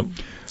York. Yep.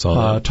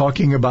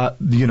 Talking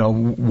about,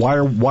 why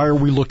are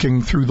we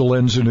looking through the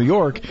lens of New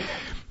York?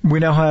 We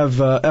now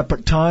have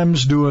Epoch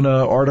Times doing an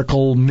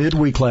article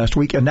midweek last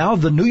week, and now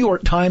the New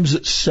York Times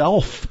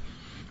itself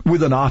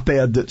with an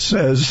op-ed that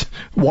says,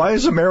 "Why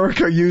is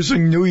America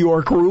using New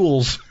York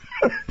rules?"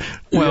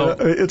 Well,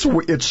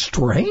 it's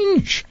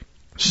strange.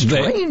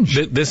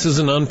 This is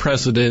an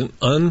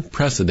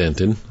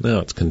unprecedented. No,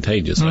 it's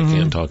contagious. I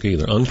can't talk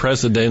either.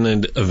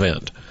 Unprecedented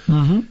event,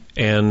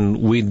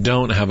 and we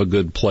don't have a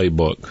good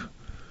playbook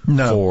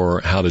for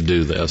how to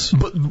do this.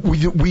 But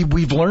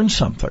we've learned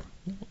something.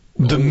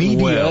 The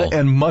media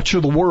and much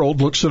of the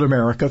world looks at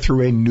America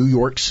through a New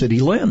York City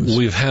lens.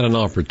 We've had an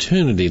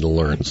opportunity to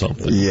learn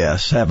something.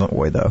 Yes, haven't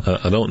we, though?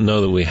 I don't know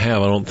that we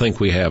have. I don't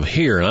think we have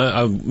here. And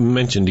I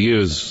mentioned to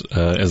you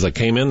as I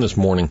came in this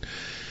morning,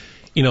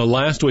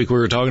 last week we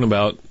were talking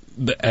about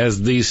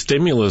as these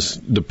stimulus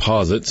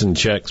deposits and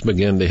checks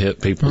begin to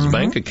hit people's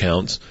bank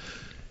accounts,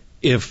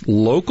 if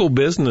local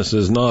business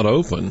is not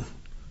open,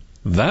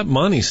 that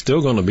money's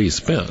still going to be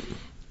spent.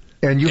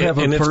 And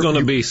it's going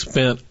to be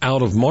spent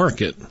out of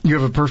market. You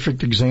have a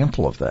perfect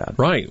example of that.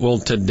 Right. Well,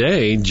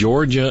 today,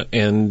 Georgia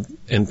and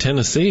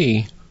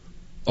Tennessee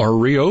are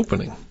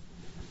reopening,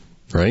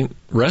 right?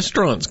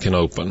 Restaurants can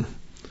open,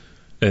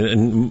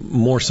 and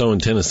more so in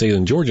Tennessee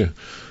than Georgia.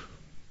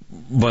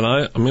 But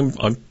I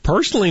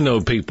personally know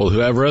people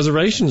who have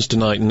reservations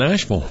tonight in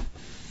Nashville.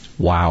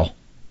 Wow.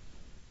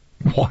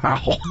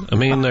 I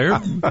mean,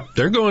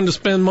 they're going to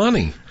spend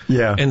money.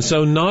 Yeah. And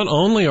so not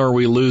only are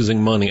we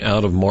losing money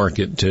out of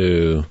market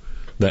to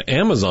the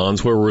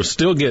Amazons, where we'll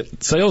still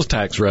get sales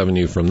tax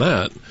revenue from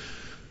that,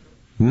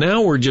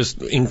 now we're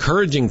just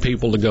encouraging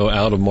people to go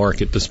out of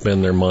market to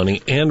spend their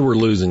money, and we're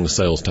losing the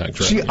sales tax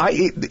revenue.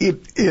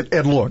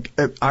 And look,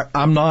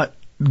 I'm not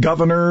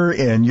governor,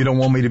 and you don't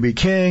want me to be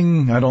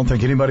king. I don't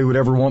think anybody would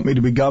ever want me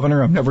to be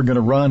governor. I'm never going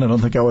to run. I don't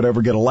think I would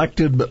ever get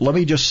elected. But let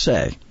me just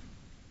say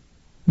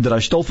that I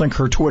still think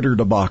her Twitter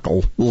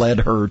debacle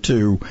led her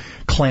to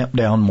clamp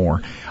down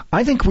more.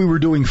 I think we were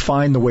doing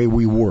fine the way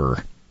we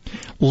were,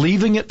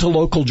 leaving it to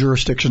local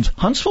jurisdictions.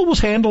 Huntsville was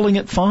handling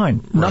it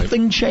fine. Right.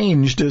 Nothing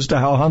changed as to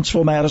how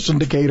Huntsville, Madison,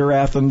 Decatur,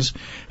 Athens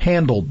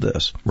handled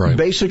this. Right.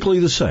 Basically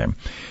the same.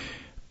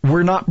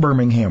 We're not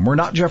Birmingham. We're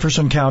not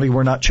Jefferson County.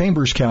 We're not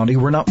Chambers County.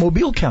 We're not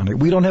Mobile County.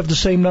 We don't have the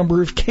same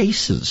number of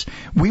cases.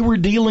 We were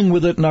dealing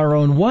with it in our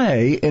own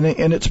way, and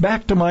it's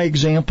back to my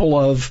example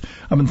of,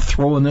 I've been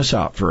throwing this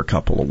out for a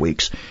couple of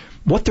weeks.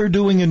 What they're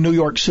doing in New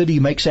York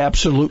City makes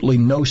absolutely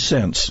no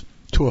sense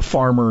to a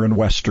farmer in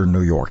western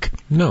New York.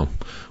 No.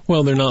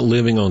 Well, they're not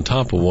living on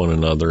top of one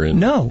another in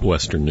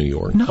western New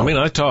York. No. I mean,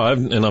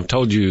 I've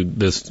told you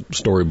this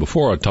story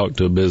before. I talked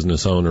to a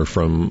business owner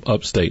from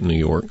upstate New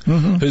York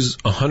who's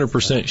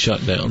 100%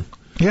 shut down.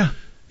 Yeah.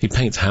 He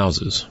paints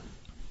houses.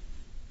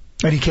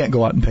 And he can't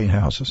go out and paint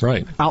houses.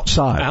 Right.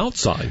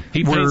 Outside.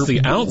 He paints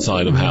the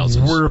outside of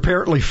houses. Where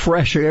apparently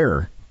fresh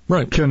air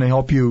can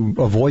help you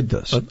avoid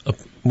this.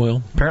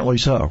 Well. Apparently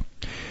so.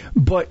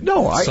 But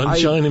no,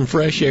 sunshine and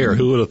fresh air.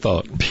 Who would have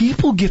thought?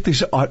 People get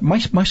these.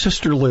 My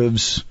sister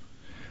lives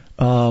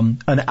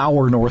an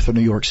hour north of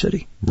New York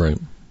City. Right.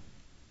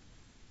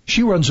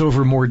 She runs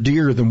over more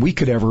deer than we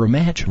could ever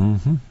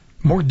imagine.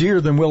 More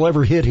deer than we'll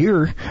ever hit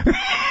here.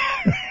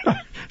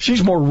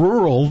 She's more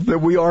rural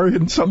than we are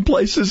in some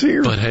places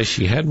here. But has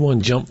she had one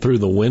jump through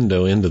the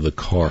window into the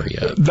car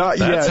yet? Not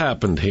yet. That's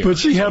happened here. But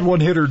she had one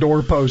hit her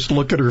doorpost,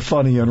 look at her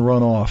funny, and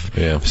run off.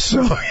 Yeah.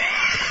 So.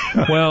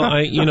 Well,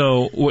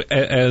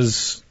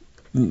 as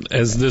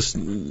this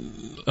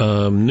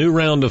new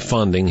round of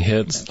funding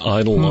hits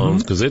idle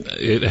loans, because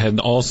it had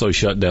also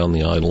shut down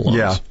the idle loans.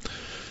 Yeah.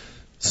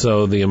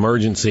 So the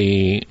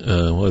emergency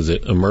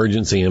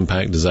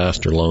impact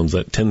disaster loans,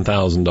 that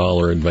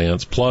 $10,000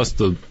 advance, plus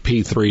the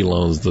P3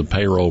 loans, the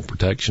payroll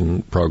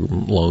protection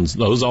program loans,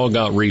 those all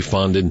got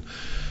refunded.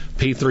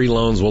 P3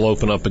 loans will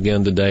open up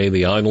again today.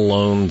 The idle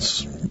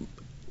loans,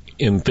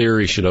 in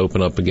theory, should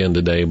open up again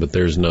today, but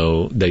there's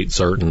no date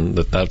certain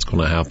that that's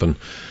going to happen.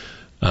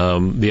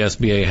 The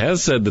SBA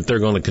has said that they're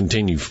going to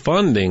continue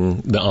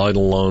funding the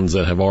idle loans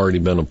that have already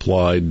been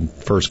applied,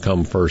 first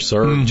come, first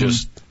served.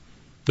 Just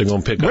they're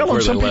going to pick up where they left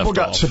off. Well, some people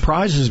got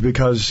surprises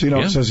because,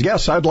 it says,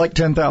 yes, I'd like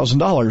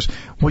 $10,000.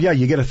 Well, yeah,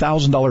 you get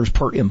 $1,000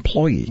 per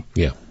employee.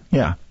 Yeah.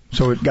 Yeah.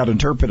 So it got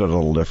interpreted a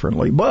little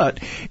differently.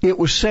 But it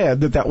was said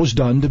that was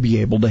done to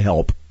be able to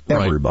help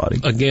everybody.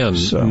 Right. Again,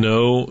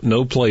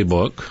 no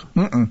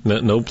playbook,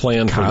 no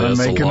plan for this.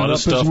 A lot of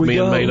stuff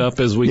being made up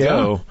as we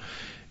go.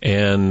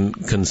 And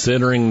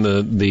considering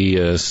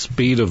the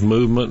speed of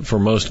movement for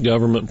most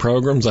government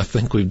programs, I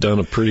think we've done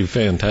a pretty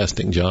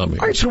fantastic job here.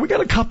 All right, so we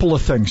got a couple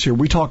of things here.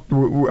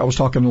 I was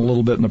talking a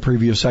little bit in the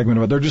previous segment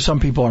about there are just some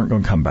people aren't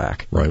going to come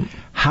back. Right.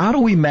 How do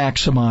we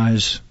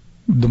maximize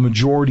the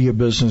majority of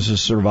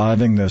businesses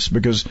surviving this?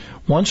 Because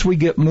once we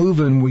get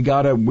moving, we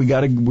gotta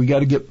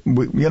get,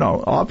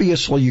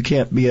 obviously you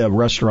can't be a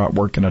restaurant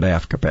working at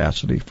half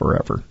capacity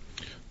forever.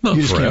 Not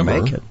you just forever.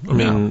 Can't make it. I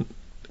mean,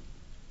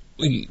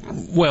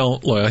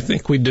 look, I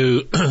think we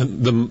do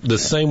the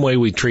same way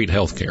we treat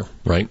healthcare,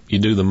 right? You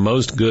do the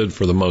most good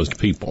for the most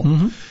people.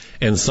 Mm-hmm.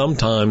 And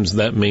sometimes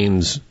that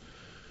means,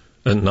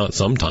 and not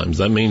sometimes,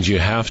 that means you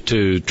have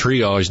to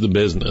triage the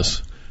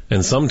business.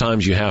 And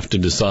sometimes you have to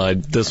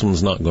decide this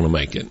one's not going to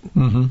make it,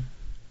 mm-hmm.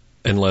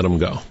 and let them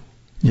go.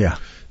 Yeah.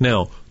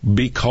 Now,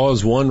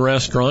 because one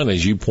restaurant,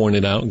 as you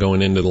pointed out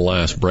going into the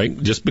last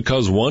break, just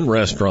because one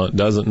restaurant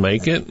doesn't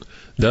make it,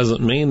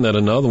 doesn't mean that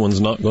another one's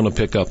not going to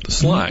pick up the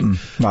slack.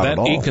 Not at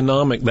all.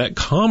 That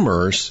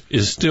commerce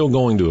is still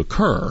going to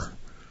occur.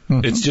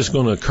 Mm-hmm. It's just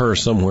going to occur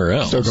somewhere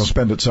else. Still going to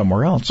spend it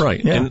somewhere else.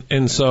 Right. Yeah.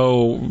 And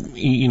so,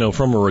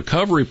 from a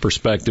recovery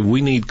perspective,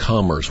 we need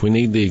commerce. We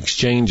need the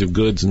exchange of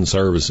goods and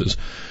services.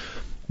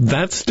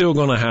 That's still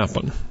going to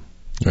happen.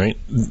 Right?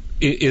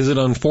 Is it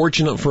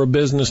unfortunate for a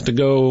business to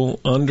go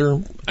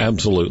under?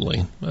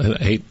 Absolutely.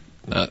 I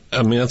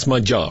mean, that's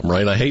my job,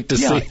 right? I hate to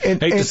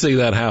see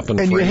that happen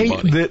for anybody. And you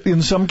hate that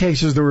in some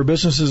cases there were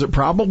businesses that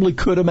probably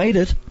could have made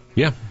it.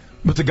 Yeah.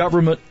 But the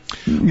government,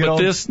 nailed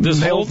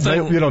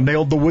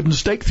the wooden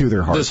stake through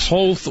their hearts. But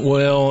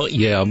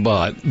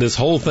this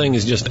whole thing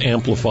has just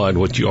amplified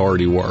what you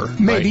already were.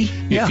 Maybe,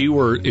 right? yeah.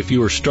 If you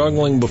were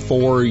struggling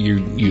before,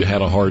 you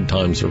had a hard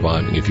time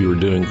surviving. If you were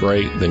doing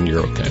great, then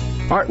you're okay.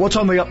 All right, what's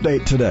on the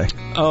update today?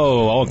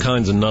 Oh, all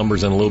kinds of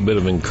numbers and a little bit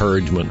of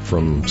encouragement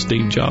from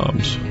Steve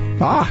Jobs.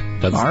 All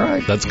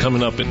right. That's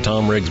coming up at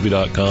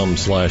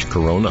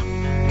TomRigsby.com/Corona.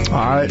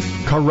 All right,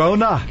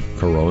 Corona.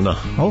 I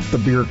hope the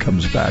beer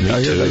comes back.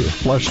 I hear they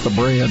flushed the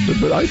brand,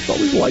 but I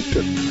always liked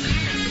it.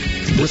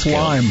 With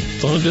lime.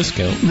 It's on a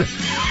discount.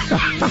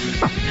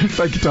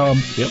 Thank you, Tom.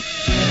 Yep.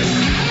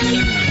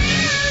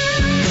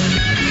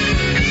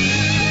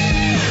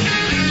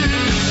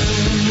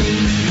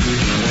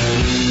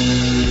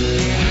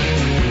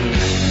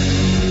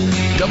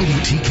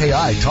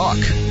 WTKI Talk.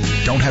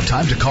 Don't have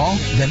time to call?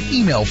 Then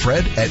email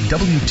Fred at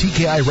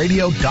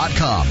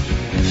WTKIRadio.com.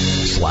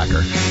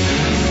 Slacker.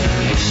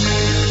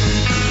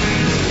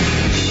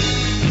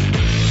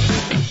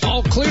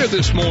 All clear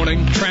this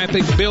morning.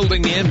 Traffic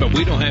building in, but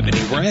we don't have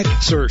any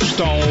wrecks or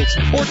stalls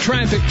or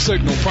traffic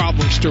signal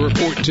problems to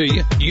report to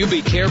you. You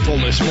be careful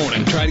this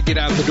morning. Try to get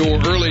out the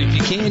door early if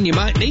you can. You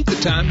might need the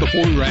time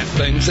before we wrap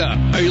things up.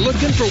 Are you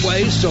looking for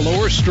ways to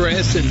lower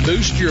stress and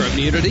boost your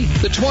immunity?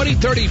 The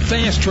 2030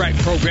 Fast Track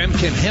program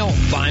can help.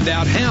 Find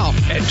out how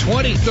at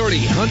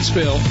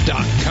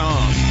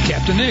 2030huntsville.com.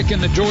 Captain Nick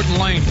in the Jordan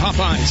Lane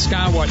Popeye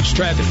Skywatch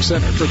Traffic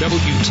Center for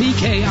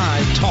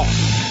WTKI Talk.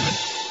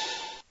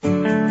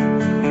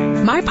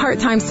 My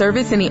part-time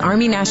service in the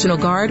Army National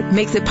Guard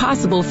makes it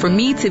possible for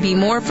me to be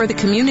more for the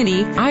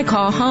community I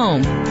call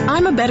home.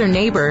 I'm a better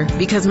neighbor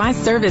because my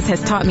service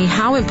has taught me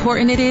how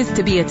important it is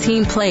to be a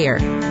team player.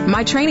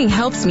 My training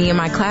helps me in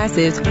my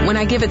classes when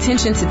I give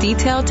attention to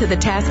detail to the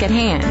task at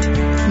hand.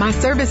 My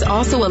service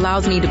also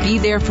allows me to be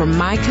there for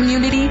my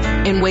community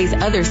in ways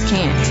others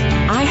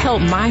can't. I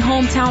help my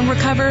hometown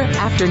recover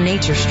after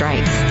nature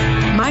strikes.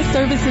 My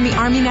service in the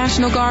Army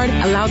National Guard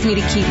allows me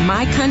to keep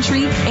my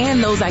country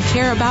and those I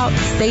care about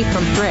safe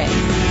from threats.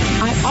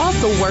 I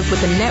also work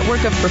with a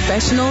network of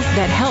professionals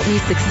that help me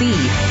succeed.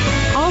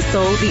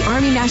 Also, the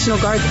Army National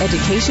Guard's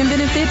education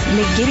benefits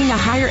make getting a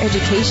higher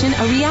education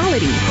a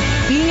reality.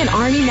 Being an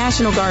Army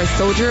National Guard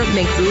soldier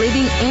makes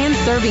living and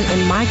serving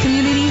in my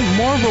community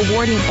more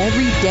rewarding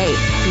every day.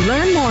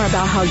 Learn more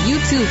about how you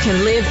too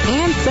can live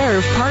and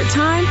serve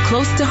part-time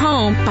close to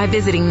home by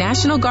visiting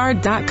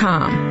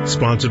NationalGuard.com.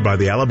 Sponsored by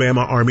the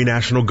Alabama Army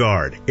National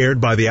Guard. Aired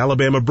by the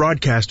Alabama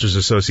Broadcasters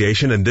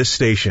Association and this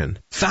station.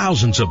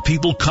 Thousands of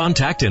people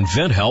contact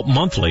InventHelp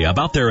monthly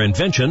about their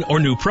invention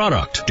or new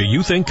product. Do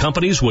you think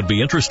companies would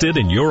be interested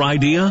in your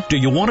idea? Do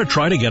you want to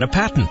try to get a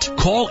patent?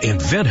 Call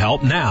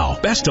InventHelp now.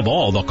 Best of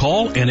all, the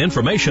call and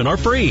information are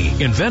free.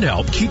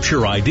 InventHelp keeps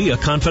your idea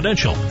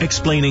confidential,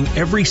 explaining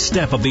every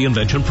step of the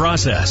invention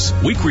process.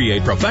 We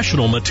create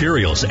professional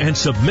materials and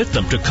submit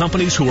them to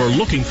companies who are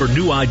looking for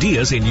new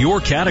ideas in your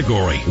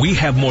category. We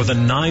have more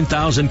than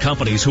 9,000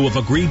 companies who have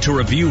agreed to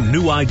review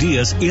new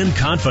ideas in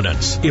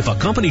confidence. If a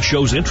company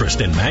shows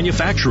interest in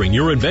manufacturing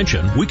your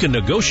invention, we can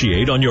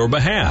negotiate on your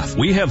behalf.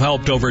 We have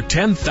helped over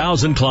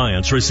 10,000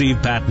 clients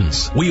receive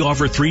patents. We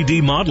offer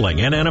 3D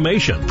modeling and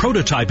animation,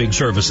 prototyping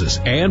services,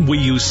 and we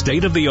use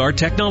state-of-the-art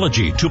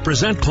technology to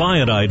present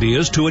client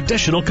ideas to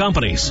additional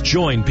companies.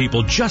 Join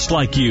people just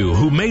like you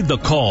who made the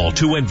call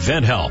to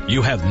InventHelp.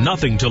 You have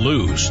nothing to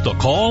lose. The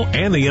call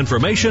and the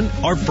information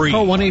are free.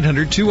 Call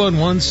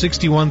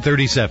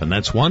 1-800-211-6137.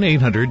 That's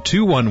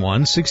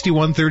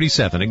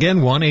 1-800-211-6137.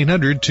 Again,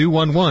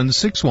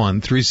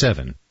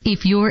 1-800-211-6137.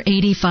 If you're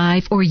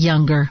 85 or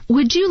younger,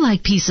 would you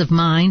like peace of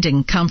mind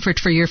and comfort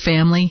for your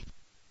family?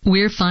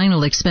 We're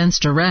Final Expense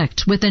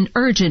Direct with an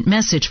urgent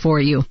message for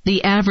you.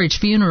 The average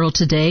funeral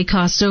today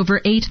costs over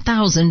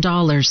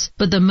 $8,000,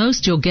 but the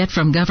most you'll get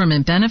from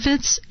government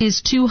benefits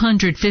is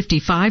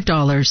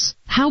 $255.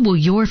 How will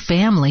your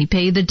family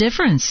pay the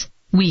difference?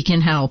 We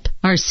can help.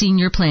 Our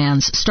senior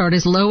plans start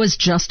as low as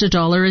just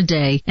 $1 a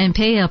day and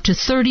pay up to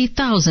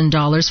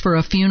 $30,000 for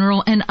a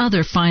funeral and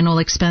other final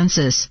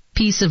expenses.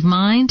 Peace of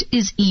mind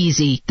is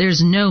easy.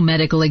 There's no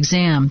medical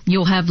exam.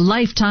 You'll have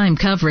lifetime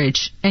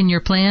coverage, and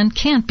your plan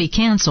can't be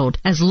canceled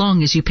as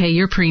long as you pay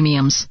your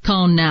premiums.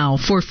 Call now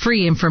for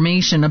free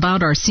information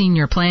about our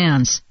senior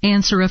plans.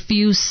 Answer a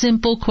few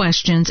simple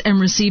questions and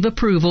receive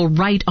approval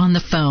right on the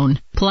phone.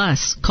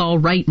 Plus, call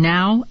right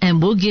now and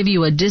we'll give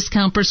you a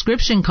discount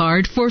prescription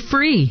card for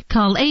free.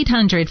 Call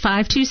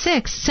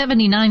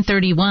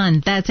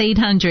 800-526-7931. That's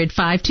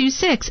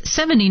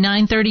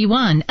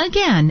 800-526-7931.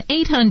 Again,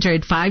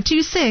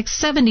 800-526-7931.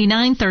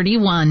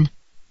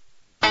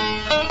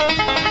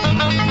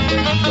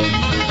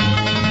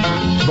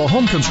 The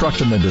home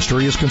construction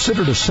industry is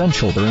considered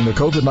essential during the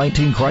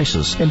COVID-19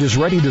 crisis and is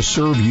ready to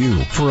serve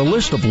you. For a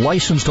list of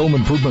licensed home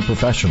improvement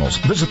professionals,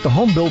 visit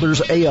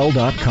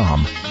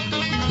thehomebuildersal.com.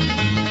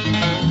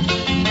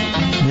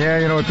 Yeah,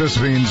 you know what this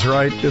means,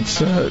 right? It's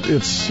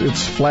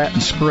flat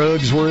and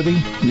Scruggs worthy.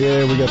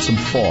 Yeah, we got some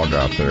fog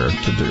out there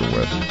to deal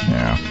with.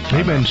 Yeah,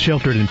 they've been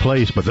sheltered in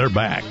place, but they're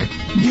back.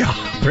 Yeah,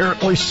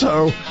 apparently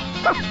so.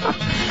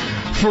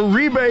 For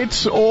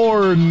rebates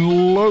or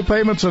low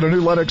payments on a new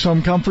Lennox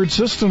home comfort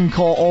system,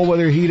 call All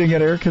Weather Heating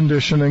and Air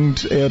Conditioning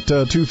at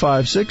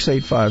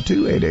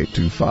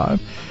 256-852-8825.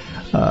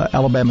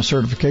 Alabama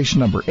certification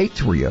number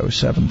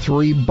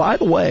 83073. By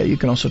the way, you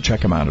can also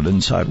check them out at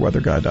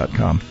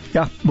InsideWeatherGuy.com.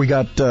 Yeah, we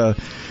got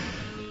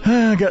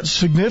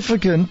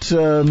significant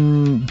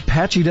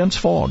patchy dense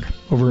fog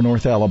over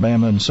North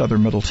Alabama and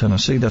southern Middle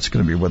Tennessee. That's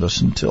going to be with us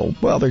until,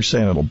 well, they're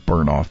saying it'll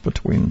burn off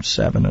between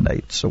 7 and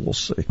 8, so we'll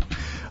see.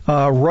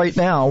 Right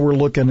now, we're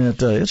looking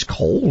at, it's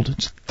cold.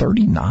 It's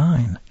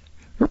 39.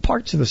 There are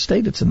parts of the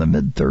state it's in the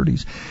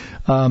mid-30s.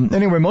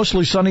 Anyway,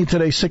 mostly sunny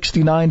today,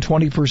 69,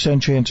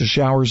 20% chance of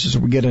showers as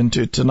we get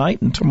into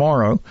tonight and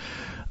tomorrow.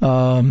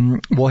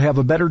 We'll have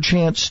a better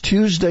chance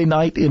Tuesday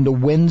night into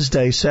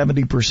Wednesday,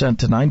 70%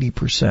 to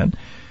 90%.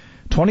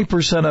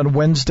 20% on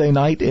Wednesday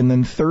night, and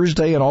then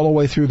Thursday and all the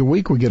way through the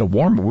week we get a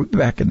warmer. We'll be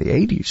back in the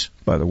 80s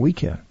by the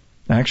weekend.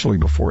 Actually,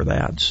 before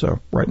that. So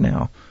right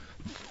now,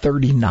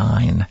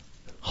 39.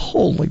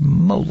 Holy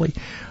moly.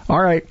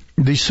 All right,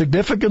 the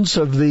significance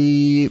of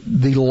the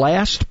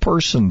last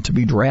person to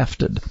be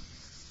drafted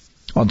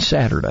on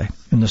Saturday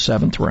in the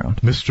 7th round.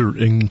 Mr.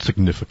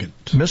 Insignificant.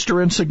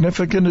 Mr.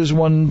 Insignificant is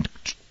one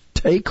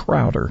Tay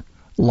Crowder,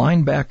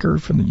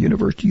 linebacker from the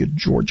University of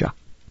Georgia.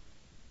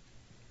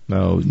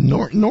 Now,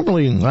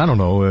 normally, I don't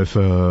know if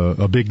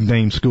a big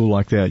name school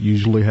like that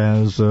usually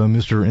has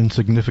Mr.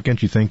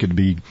 Insignificant. You think it'd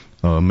be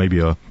maybe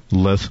a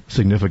less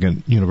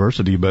significant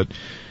university, but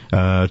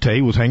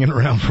Tay was hanging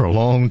around for a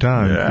long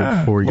time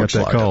before he got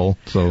that call.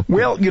 So,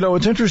 well, you know,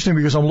 it's interesting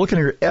because I'm looking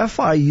here.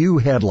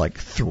 FIU had like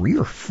 3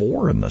 or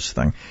 4 in this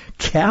thing.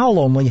 Cal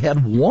only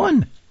had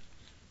 1.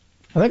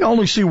 I think I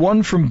only see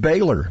 1 from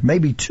Baylor,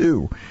 maybe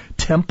 2.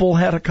 Temple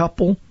had a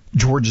couple.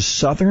 Georgia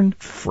Southern,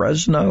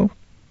 Fresno,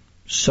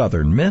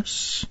 Southern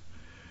Miss.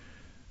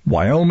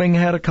 Wyoming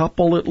had a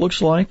couple, it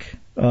looks like.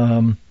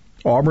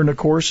 Auburn, of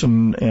course,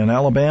 and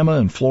Alabama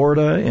and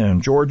Florida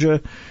and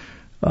Georgia.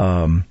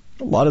 A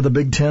lot of the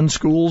Big Ten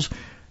schools,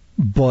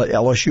 but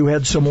LSU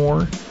had some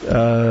more.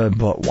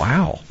 But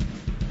wow,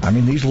 I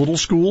mean, these little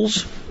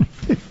schools.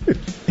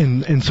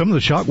 And some of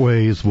the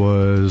shockwaves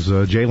was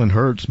Jalen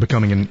Hurts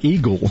becoming an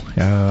Eagle.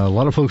 A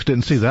lot of folks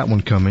didn't see that one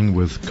coming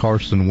with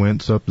Carson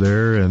Wentz up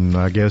there, and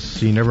I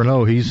guess you never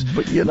know. He's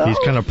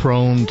kind of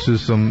prone to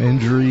some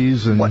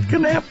injuries. And what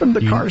can happen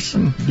to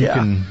Carson?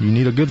 You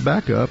need a good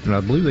backup, and I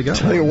believe they got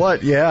one. Tell you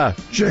what,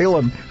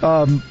 Jalen,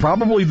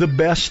 probably the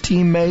best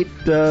teammate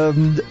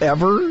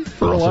ever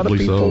for Possibly a lot of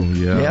people. So,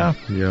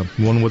 yeah,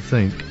 one would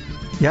think.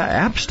 Yeah,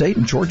 App State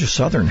and Georgia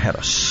Southern had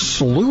a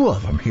slew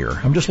of them here.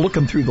 I'm just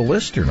looking through the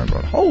list here and I'm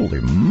going, holy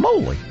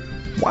moly.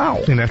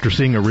 Wow. And after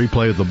seeing a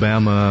replay of the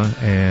Bama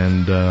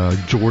and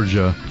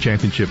Georgia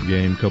championship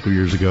game a couple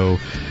years ago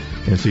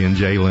and seeing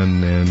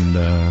Jalen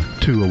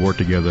and Tua work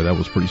together, that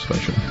was pretty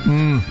special.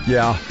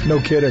 Yeah, no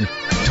kidding.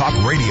 Talk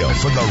radio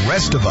for the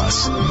rest of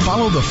us.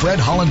 Follow the Fred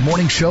Holland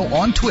Morning Show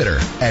on Twitter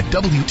at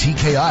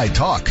WTKI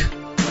Talk.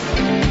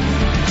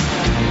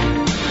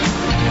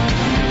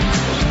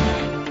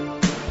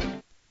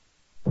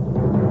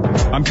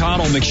 I'm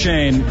Connell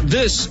McShane.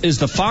 This is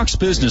the Fox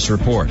Business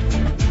Report.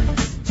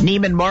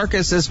 Neiman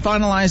Marcus is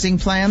finalizing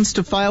plans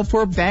to file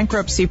for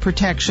bankruptcy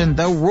protection,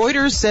 though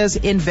Reuters says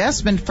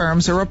investment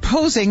firms are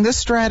opposing the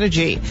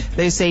strategy.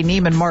 They say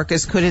Neiman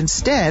Marcus could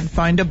instead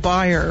find a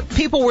buyer.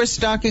 People were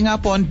stocking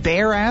up on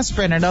Bayer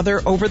aspirin and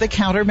other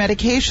over-the-counter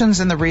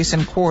medications in the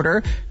recent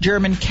quarter.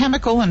 German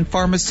chemical and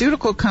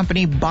pharmaceutical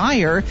company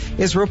Bayer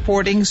is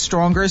reporting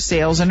stronger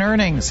sales and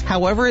earnings.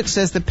 However, it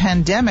says the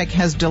pandemic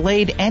has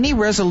delayed any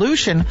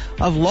resolution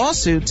of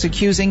lawsuits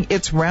accusing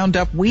its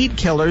Roundup weed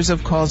killers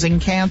of causing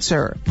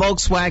cancer.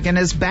 Volkswagen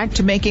is back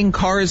to making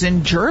cars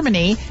in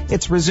Germany.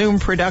 It's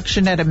resumed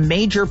production at a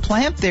major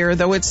plant there,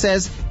 though it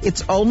says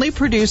it's only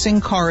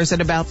producing cars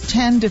at about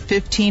 10 to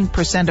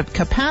 15% of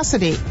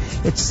capacity.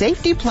 Its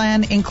safety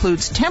plan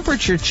includes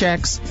temperature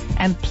checks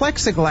and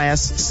plexiglass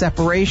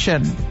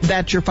separation.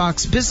 That's your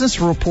Fox Business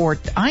Report.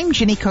 I'm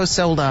Ginny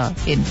Cosola.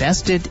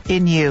 Invested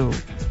in you.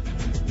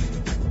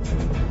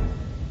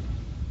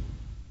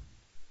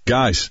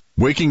 Guys,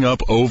 waking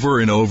up over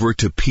and over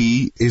to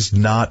pee is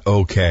not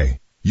okay.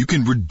 You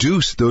can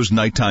reduce those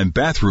nighttime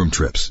bathroom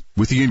trips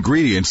with the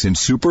ingredients in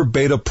Super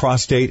Beta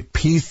Prostate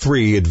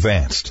P3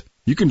 Advanced.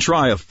 You can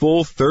try a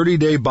full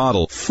 30-day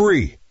bottle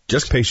free.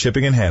 Just pay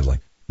shipping and handling.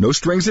 No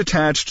strings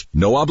attached,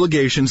 no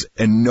obligations,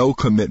 and no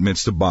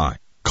commitments to buy.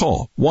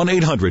 Call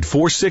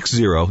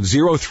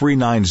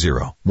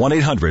 1-800-460-0390.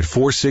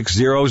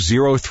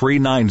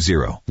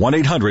 1-800-460-0390.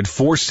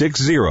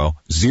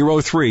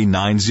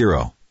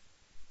 1-800-460-0390.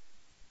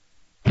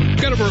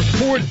 Got a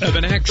report of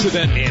an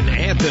accident in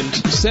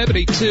Athens,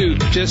 72,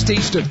 just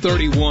east of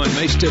 31.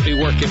 May still be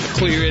working to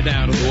clear it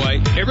out of the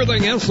way.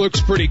 Everything else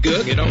looks pretty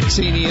good. You don't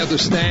see any other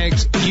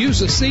snags.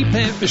 Use a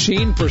CPAP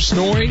machine for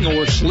snoring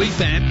or sleep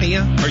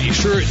apnea. Are you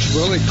sure it's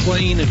really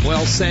clean and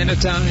well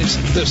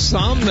sanitized? The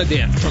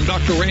Somnodent from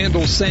Dr.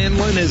 Randall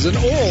Sandlin is an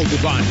oral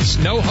device.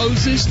 No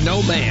hoses,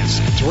 no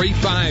mask.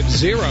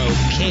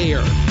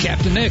 350-CARE.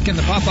 Captain Nick in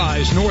the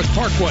Popeyes North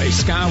Parkway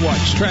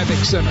Skywatch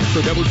Traffic Center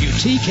for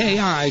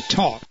WTKI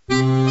Talk.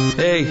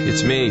 Hey,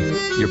 it's me,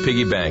 your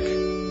piggy bank.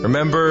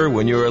 Remember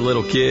when you were a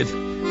little kid?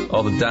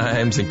 All the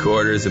dimes and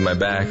quarters in my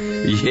back?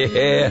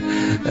 Yeah,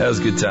 that was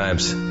good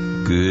times.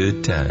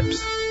 Good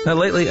times. Now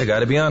lately, I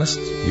gotta be honest,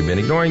 you've been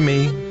ignoring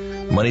me.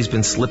 Money's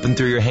been slipping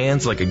through your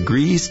hands like a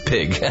greased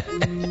pig.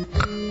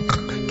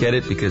 Get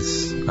it?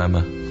 Because I'm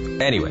a...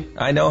 Anyway,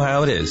 I know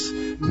how it is.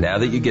 Now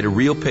that you get a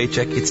real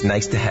paycheck, it's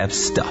nice to have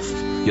stuff.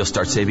 You'll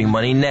start saving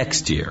money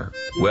next year.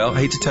 Well, I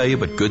hate to tell you,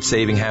 but good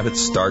saving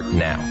habits start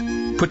now.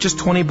 Put just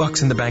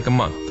 $20 in the bank a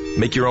month.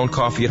 Make your own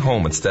coffee at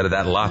home instead of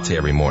that latte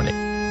every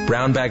morning.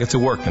 Brown bag it to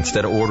work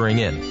instead of ordering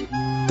in.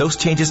 Those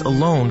changes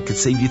alone could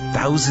save you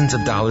thousands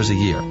of dollars a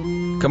year.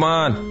 Come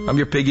on, I'm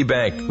your piggy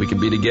bank. We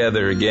can be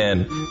together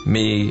again,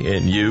 me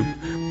and you,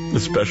 the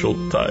special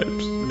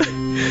times.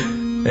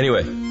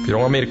 Anyway, if you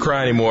don't want me to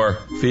cry anymore,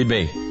 feed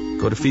me.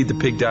 Go to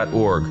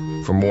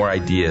feedthepig.org for more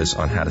ideas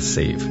on how to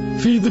save.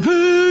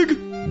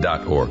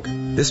 Feedthepig.org.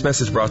 This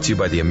message brought to you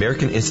by the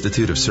American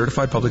Institute of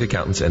Certified Public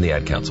Accountants and the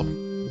Ad Council.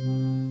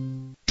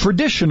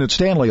 Tradition at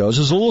Stanley's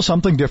is a little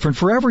something different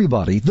for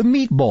everybody. The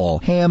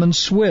meatball, ham and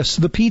Swiss,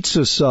 the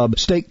pizza sub,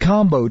 steak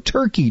combo,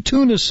 turkey,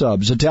 tuna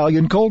subs,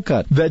 Italian cold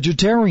cut,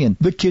 vegetarian,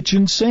 the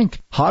kitchen sink.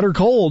 Hot or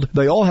cold,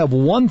 they all have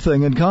one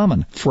thing in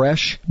common: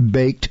 fresh,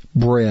 baked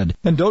bread.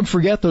 And don't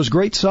forget those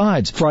great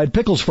sides: fried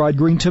pickles, fried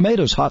green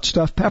tomatoes, hot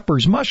stuffed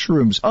peppers,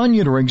 mushrooms,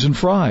 onion rings, and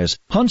fries.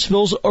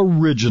 Huntsville's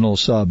original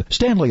sub.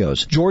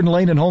 Stanley's, Jordan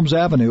Lane and Holmes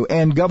Avenue,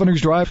 and Governor's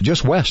Drive,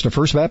 just west of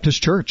First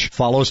Baptist Church.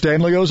 Follow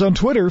Stanley's on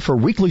Twitter for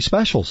weekly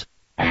specials. This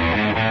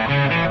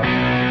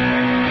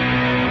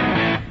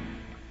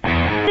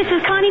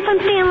is Connie from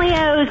Stanley's.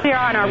 We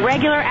are on our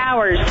regular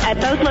hours at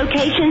both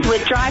locations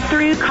with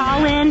drive-through,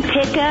 call-in,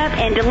 pickup,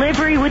 and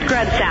delivery with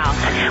Grub South.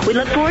 We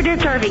look forward to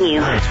serving you.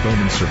 Alex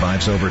Bowman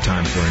survives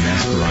overtime for a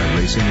NASCAR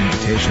Racing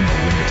Invitational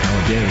win at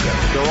Talladega.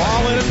 They're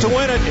all in it to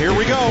win it. Here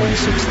we go.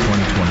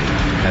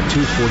 26-2020 at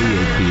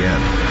 2:48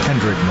 p.m.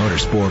 Hendrick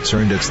Motorsports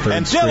earned its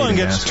third straight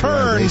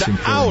NASCAR Racing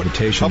for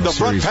Invitational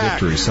Series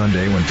victory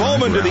Sunday when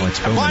Bowman to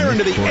the Byron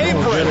to the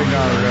apron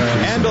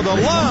and to the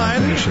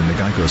line. The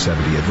Geico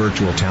 70 at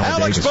virtual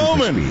Talladega Alex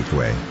Bowman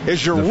Speedway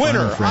is your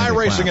winner.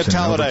 iRacing at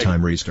Talladega.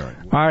 Time restart.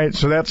 All right,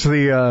 so that's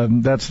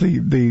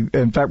the.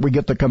 In fact, we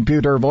get the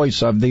computer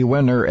voice of the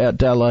winner at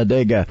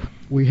Talladega.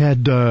 We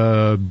had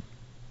the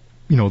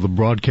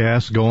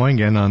broadcast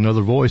going and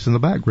another voice in the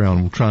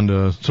background trying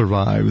to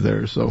survive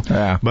there. So,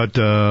 yeah. But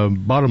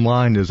bottom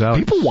line is out.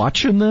 People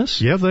watching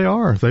this? Yeah, they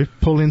are. They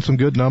pulled in some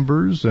good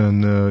numbers,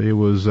 and it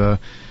was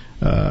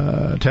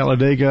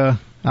Talladega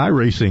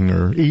iRacing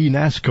or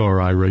eNASCAR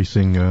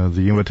iRacing,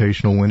 the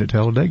invitational win at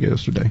Talladega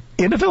yesterday.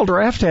 NFL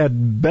Draft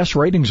had best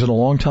ratings in a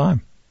long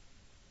time.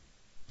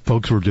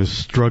 Folks were just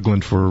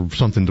struggling for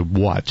something to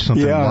watch,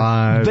 something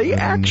live. They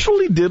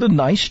actually did a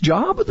nice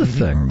job of the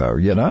thing,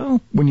 though,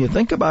 When you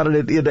think about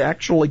it, it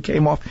actually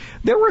came off.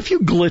 There were a few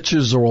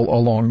glitches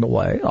along the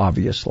way,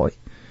 obviously.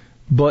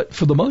 But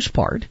for the most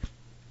part,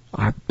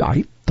 I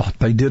thought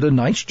they did a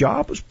nice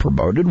job. It was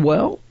promoted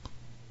well.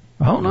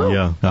 I don't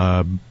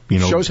know. Yeah.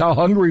 Shows how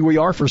hungry we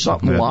are for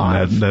something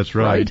live. That's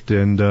right.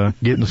 And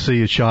getting to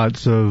see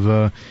shots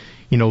of,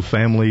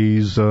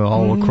 families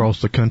all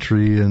across the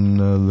country and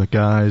the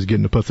guys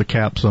getting to put the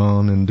caps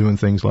on and doing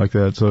things like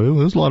that. So it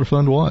was a lot of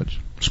fun to watch.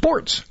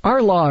 Sports,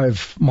 our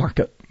live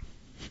market.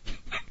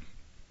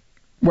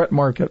 Wet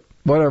market,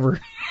 whatever.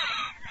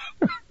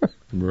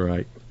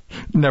 Right.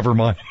 Never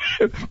mind.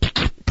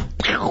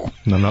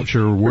 I'm not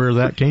sure where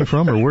that came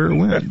from or where it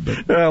went,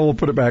 but we'll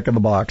put it back in the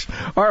box.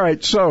 All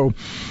right, so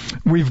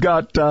we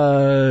got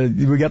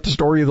the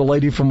story of the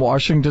lady from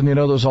Washington,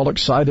 that was all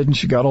excited, and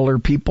she got all her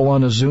people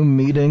on a Zoom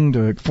meeting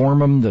to inform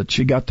them that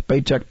she got the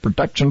Paycheck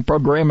Protection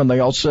Program, and they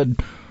all said,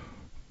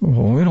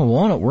 well, we don't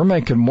want it. We're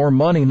making more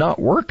money not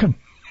working.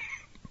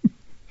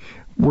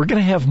 We're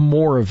going to have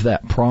more of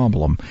that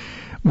problem.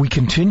 We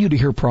continue to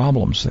hear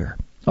problems there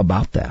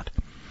about that.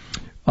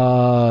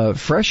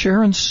 Fresh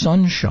air and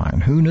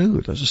sunshine. Who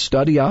knew? There's a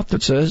study out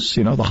that says,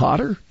 the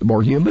hotter, the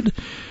more humid,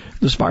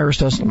 this virus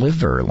doesn't live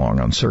very long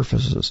on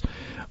surfaces.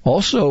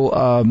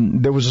 Also,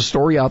 there was a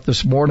story out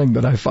this morning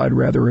that I find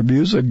rather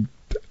amusing.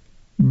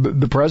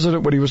 The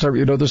president, when he was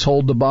talking, this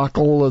whole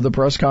debacle of the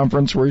press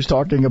conference where he's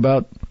talking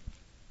about,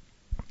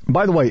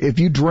 by the way, if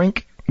you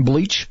drink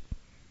bleach,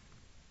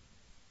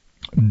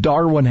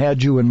 Darwin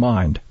had you in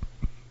mind.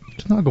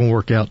 It's not going to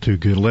work out too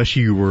good unless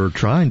you were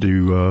trying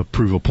to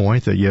prove a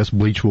point that, yes,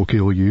 bleach will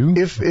kill you.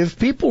 If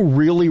people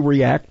really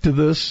react to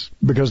this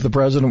because the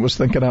president was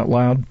thinking out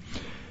loud,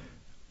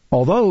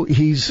 although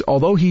he's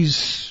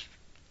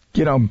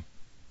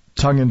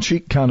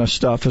tongue-in-cheek kind of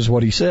stuff is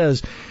what he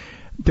says,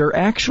 there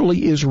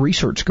actually is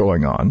research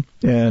going on.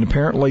 And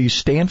apparently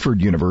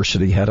Stanford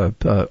University had a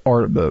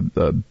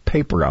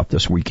paper out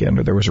this weekend,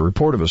 or there was a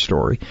report of a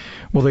story.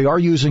 Well, they are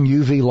using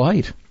UV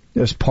light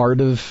as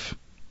part of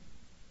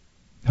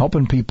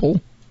helping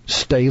people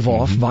stave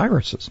off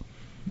viruses.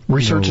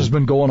 Research has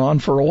been going on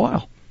for a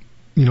while.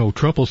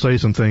 Trump will say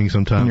some things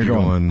sometimes. And you're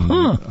going,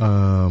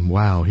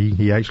 wow,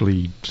 he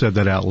actually said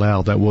that out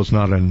loud. That was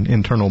not an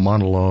internal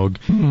monologue.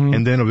 Mm-hmm.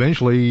 And then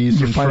eventually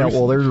you find out,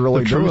 well, they're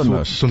really doing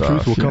this some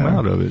truth will come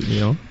out of it,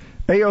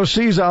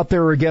 AOC's out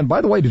there again. By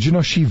the way, did you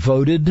know she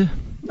voted?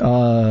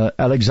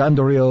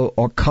 Alexandria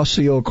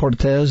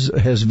Ocasio-Cortez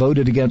has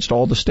voted against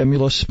all the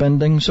stimulus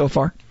spending so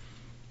far.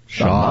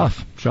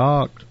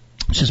 Shocked.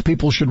 Says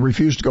people should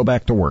refuse to go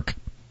back to work.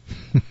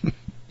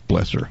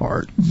 Bless her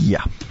heart.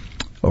 Yeah.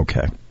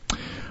 Okay.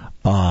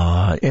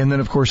 And then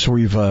of course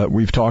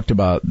we've talked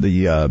about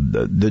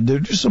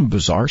there's some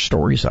bizarre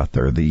stories out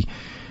there. The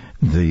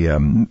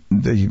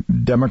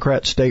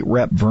Democrat state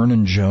rep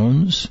Vernon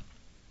Jones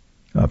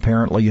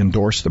apparently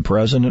endorsed the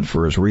president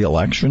for his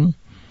reelection.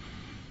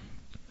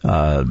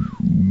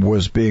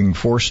 Was being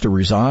forced to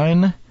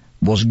resign.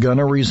 Was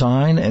gonna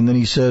resign, and then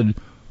he said,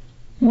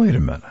 "Wait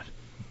a minute.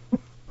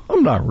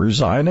 I'm not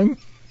resigning."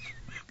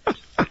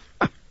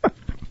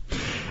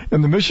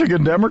 And the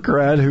Michigan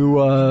Democrat, who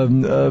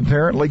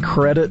apparently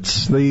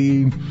credits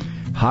the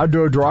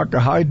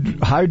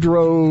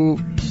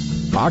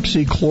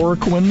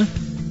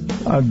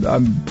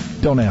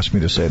hydroxychloroquine, don't ask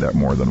me to say that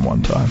more than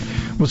one time,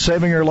 with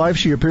saving her life,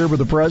 she appeared with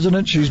the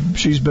president.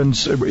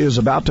 Is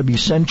about to be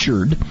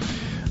censured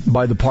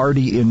by the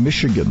party in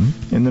Michigan,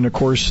 and then of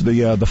course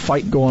the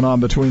fight going on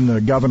between the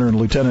governor and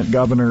lieutenant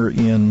governor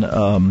in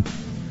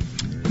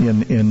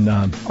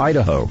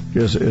Idaho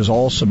is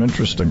all some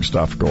interesting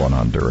stuff going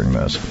on during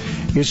this.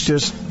 It's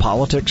just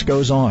politics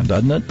goes on,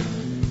 doesn't it?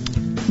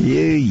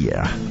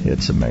 Yeah,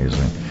 it's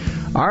amazing.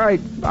 All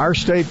right, our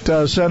state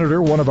senator,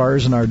 one of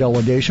ours in our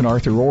delegation,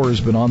 Arthur Orr, has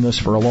been on this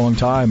for a long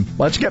time.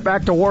 Let's get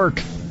back to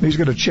work. He's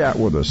going to chat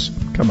with us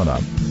coming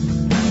up.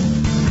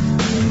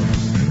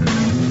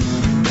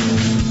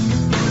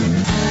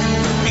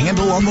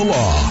 Handle on the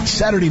Law,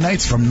 Saturday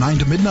nights from 9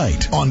 to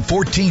midnight on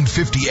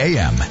 1450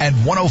 AM and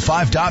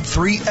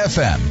 105.3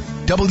 FM.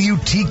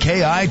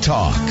 WTKI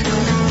Talk.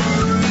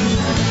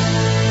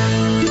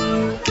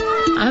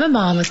 I'm a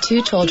mom of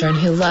 2 children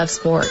who love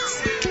sports.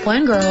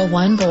 1 girl,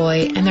 1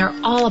 boy, and they're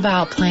all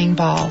about playing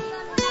ball.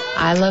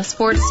 I love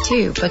sports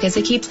too because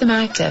it keeps them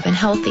active and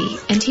healthy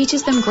and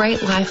teaches them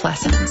great life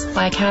lessons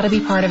like how to be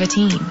part of a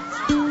team.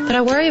 But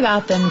I worry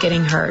about them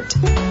getting hurt.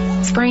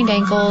 Sprained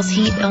ankles,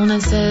 heat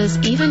illnesses,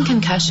 even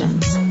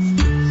concussions.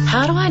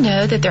 How do I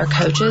know that their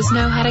coaches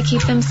know how to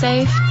keep them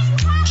safe?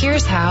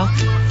 Here's how.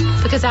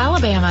 Because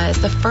Alabama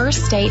is the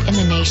first state in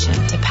the nation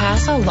to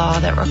pass a law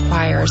that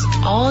requires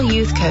all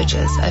youth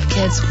coaches of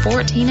kids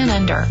 14 and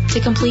under to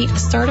complete a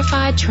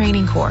certified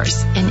training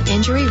course in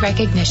injury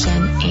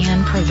recognition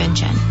and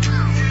prevention.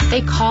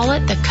 They call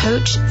it the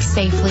Coach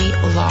Safely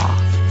Law.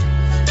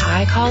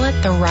 I call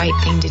it the right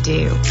thing to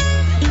do.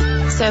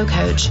 So,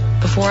 Coach,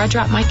 before I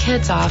drop my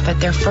kids off at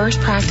their first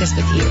practice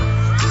with you,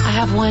 I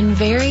have one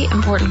very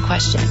important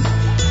question.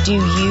 Do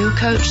you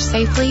coach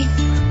safely?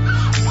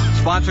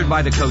 Sponsored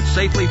by the Coach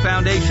Safely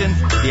Foundation,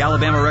 the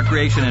Alabama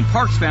Recreation and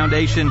Parks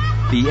Foundation,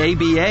 the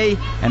ABA,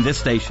 and this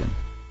station.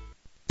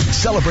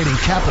 Celebrating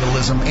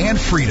capitalism and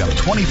freedom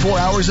 24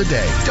 hours a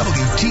day.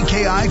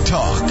 WTKI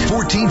Talk,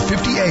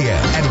 1450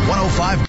 AM and 105.